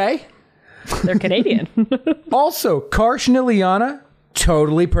to do, eh? They're Canadian. Also, Karsh and Ileana,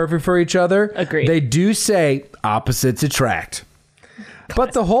 totally perfect for each other. Agreed. They do say opposites attract.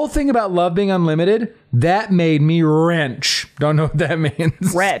 But the whole thing about love being unlimited, that made me wrench. Don't know what that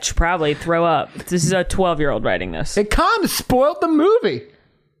means. Retch, probably throw up. This is a 12-year-old writing this. It kind of spoiled the movie.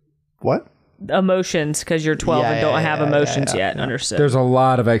 What? Emotions, because you're 12 and don't have emotions yet. yeah. Understood. There's a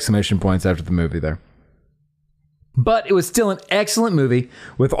lot of exclamation points after the movie there. But it was still an excellent movie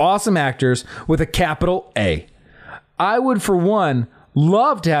with awesome actors with a capital A. I would, for one,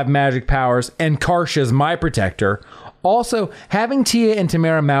 love to have magic powers and Karsh as my protector. Also, having Tia and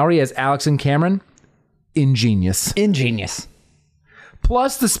Tamara Mowry as Alex and Cameron, ingenious.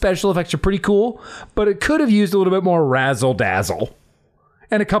 Plus, the special effects are pretty cool, but it could have used a little bit more razzle-dazzle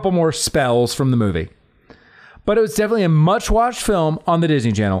and a couple more spells from the movie. But it was definitely a much-watched film on the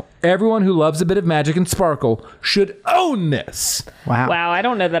Disney Channel. Everyone who loves a bit of magic and sparkle should own this. Wow, I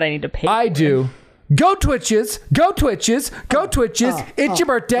don't know that I need to pay. I do. Go Twitches. Go Twitches. Go Twitches. It's your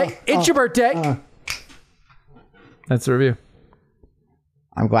birthday. It's your birthday. That's the review.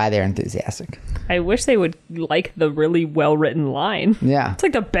 I'm glad they're enthusiastic. I wish they would like the really well-written line. Yeah. It's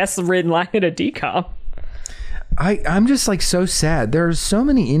like the best written line in a decom. I'm just like so sad. There's so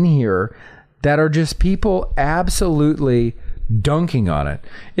many in here that are just people absolutely dunking on it.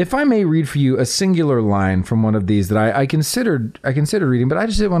 If I may read for you a singular line from one of these that I considered reading, but I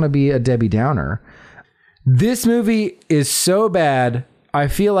just didn't want to be a Debbie Downer. This movie is so bad, I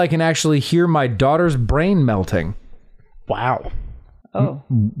feel I can actually hear my daughter's brain melting. Wow. Oh,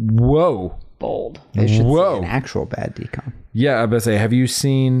 Whoa. bold. They should Whoa. see an actual bad decom. Yeah, I was about to say, have you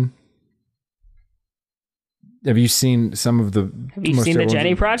seen some of the... Have you seen the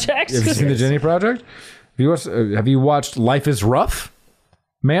Jenny Project? Have you seen the Jenny Project? Have you watched Life is Rough,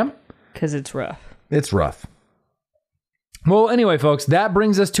 ma'am? Because it's rough. It's rough. Well, anyway, folks, that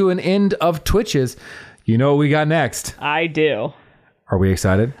brings us to an end of Twitches. You know what we got next? I do. Are we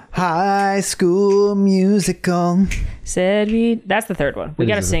excited? High School Musical. That's the third one. We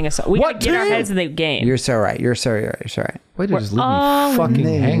got to sing a song. We got to get our heads in the game. You're so right. You're so right. You're so right. Way to just leave me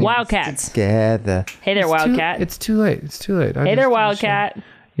fucking hanging. Wildcats. Together. Hey there, Wildcat. It's too late. It's too late. Hey there, Wildcat.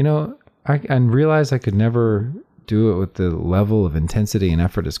 You know, I realized I could never do it with the level of intensity and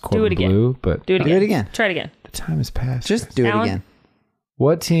effort as Corbin Blue, but Do it again. again. Try it again. the time has passed. Just do it Alan? again.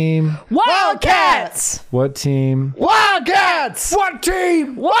 What team? Wildcats! What team? Wildcats! What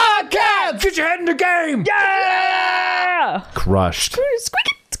team? Wildcats! Get your head in the game! Yeah! Crushed. Squeak it,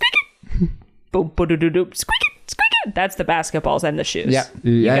 squeak it. Boom, ba-do-do-do. Squeak it, squeak it. That's the basketballs and the shoes. Yep.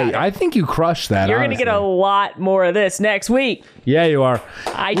 Yeah, I think you crushed that. You're going to get a lot more of this next week. Yeah, you are.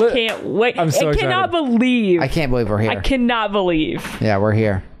 I can't wait. I'm so I cannot believe. I can't believe we're here. I cannot believe. Yeah, we're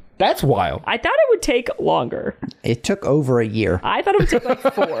here. That's wild. I thought it would take longer. It took over a year. I thought it would take like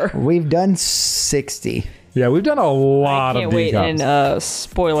 4. We've done 60. Yeah, we've done a lot Can't of wait. decoms. And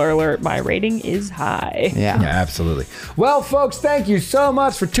spoiler alert, my rating is high. Yeah. Yeah, absolutely. Well, folks, thank you so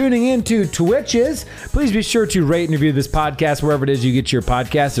much for tuning into Twitches. Please be sure to rate and review this podcast wherever it is you get your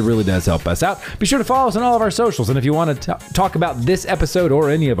podcast. It really does help us out. Be sure to follow us on all of our socials. And if you want to talk about this episode or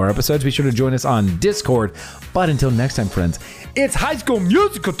any of our episodes, be sure to join us on Discord. But until next time, friends, it's High School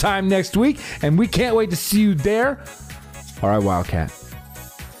Musical time next week, and we can't wait to see you there. All right, Wildcat.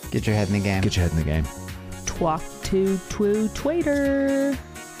 Get your head in the game. Get your head in the game. Twalk to twaiter.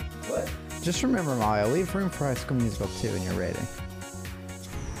 Just remember, Molly, leave room for High School Musical 2 in your rating.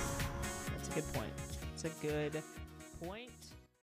 That's a good point. It's a good point.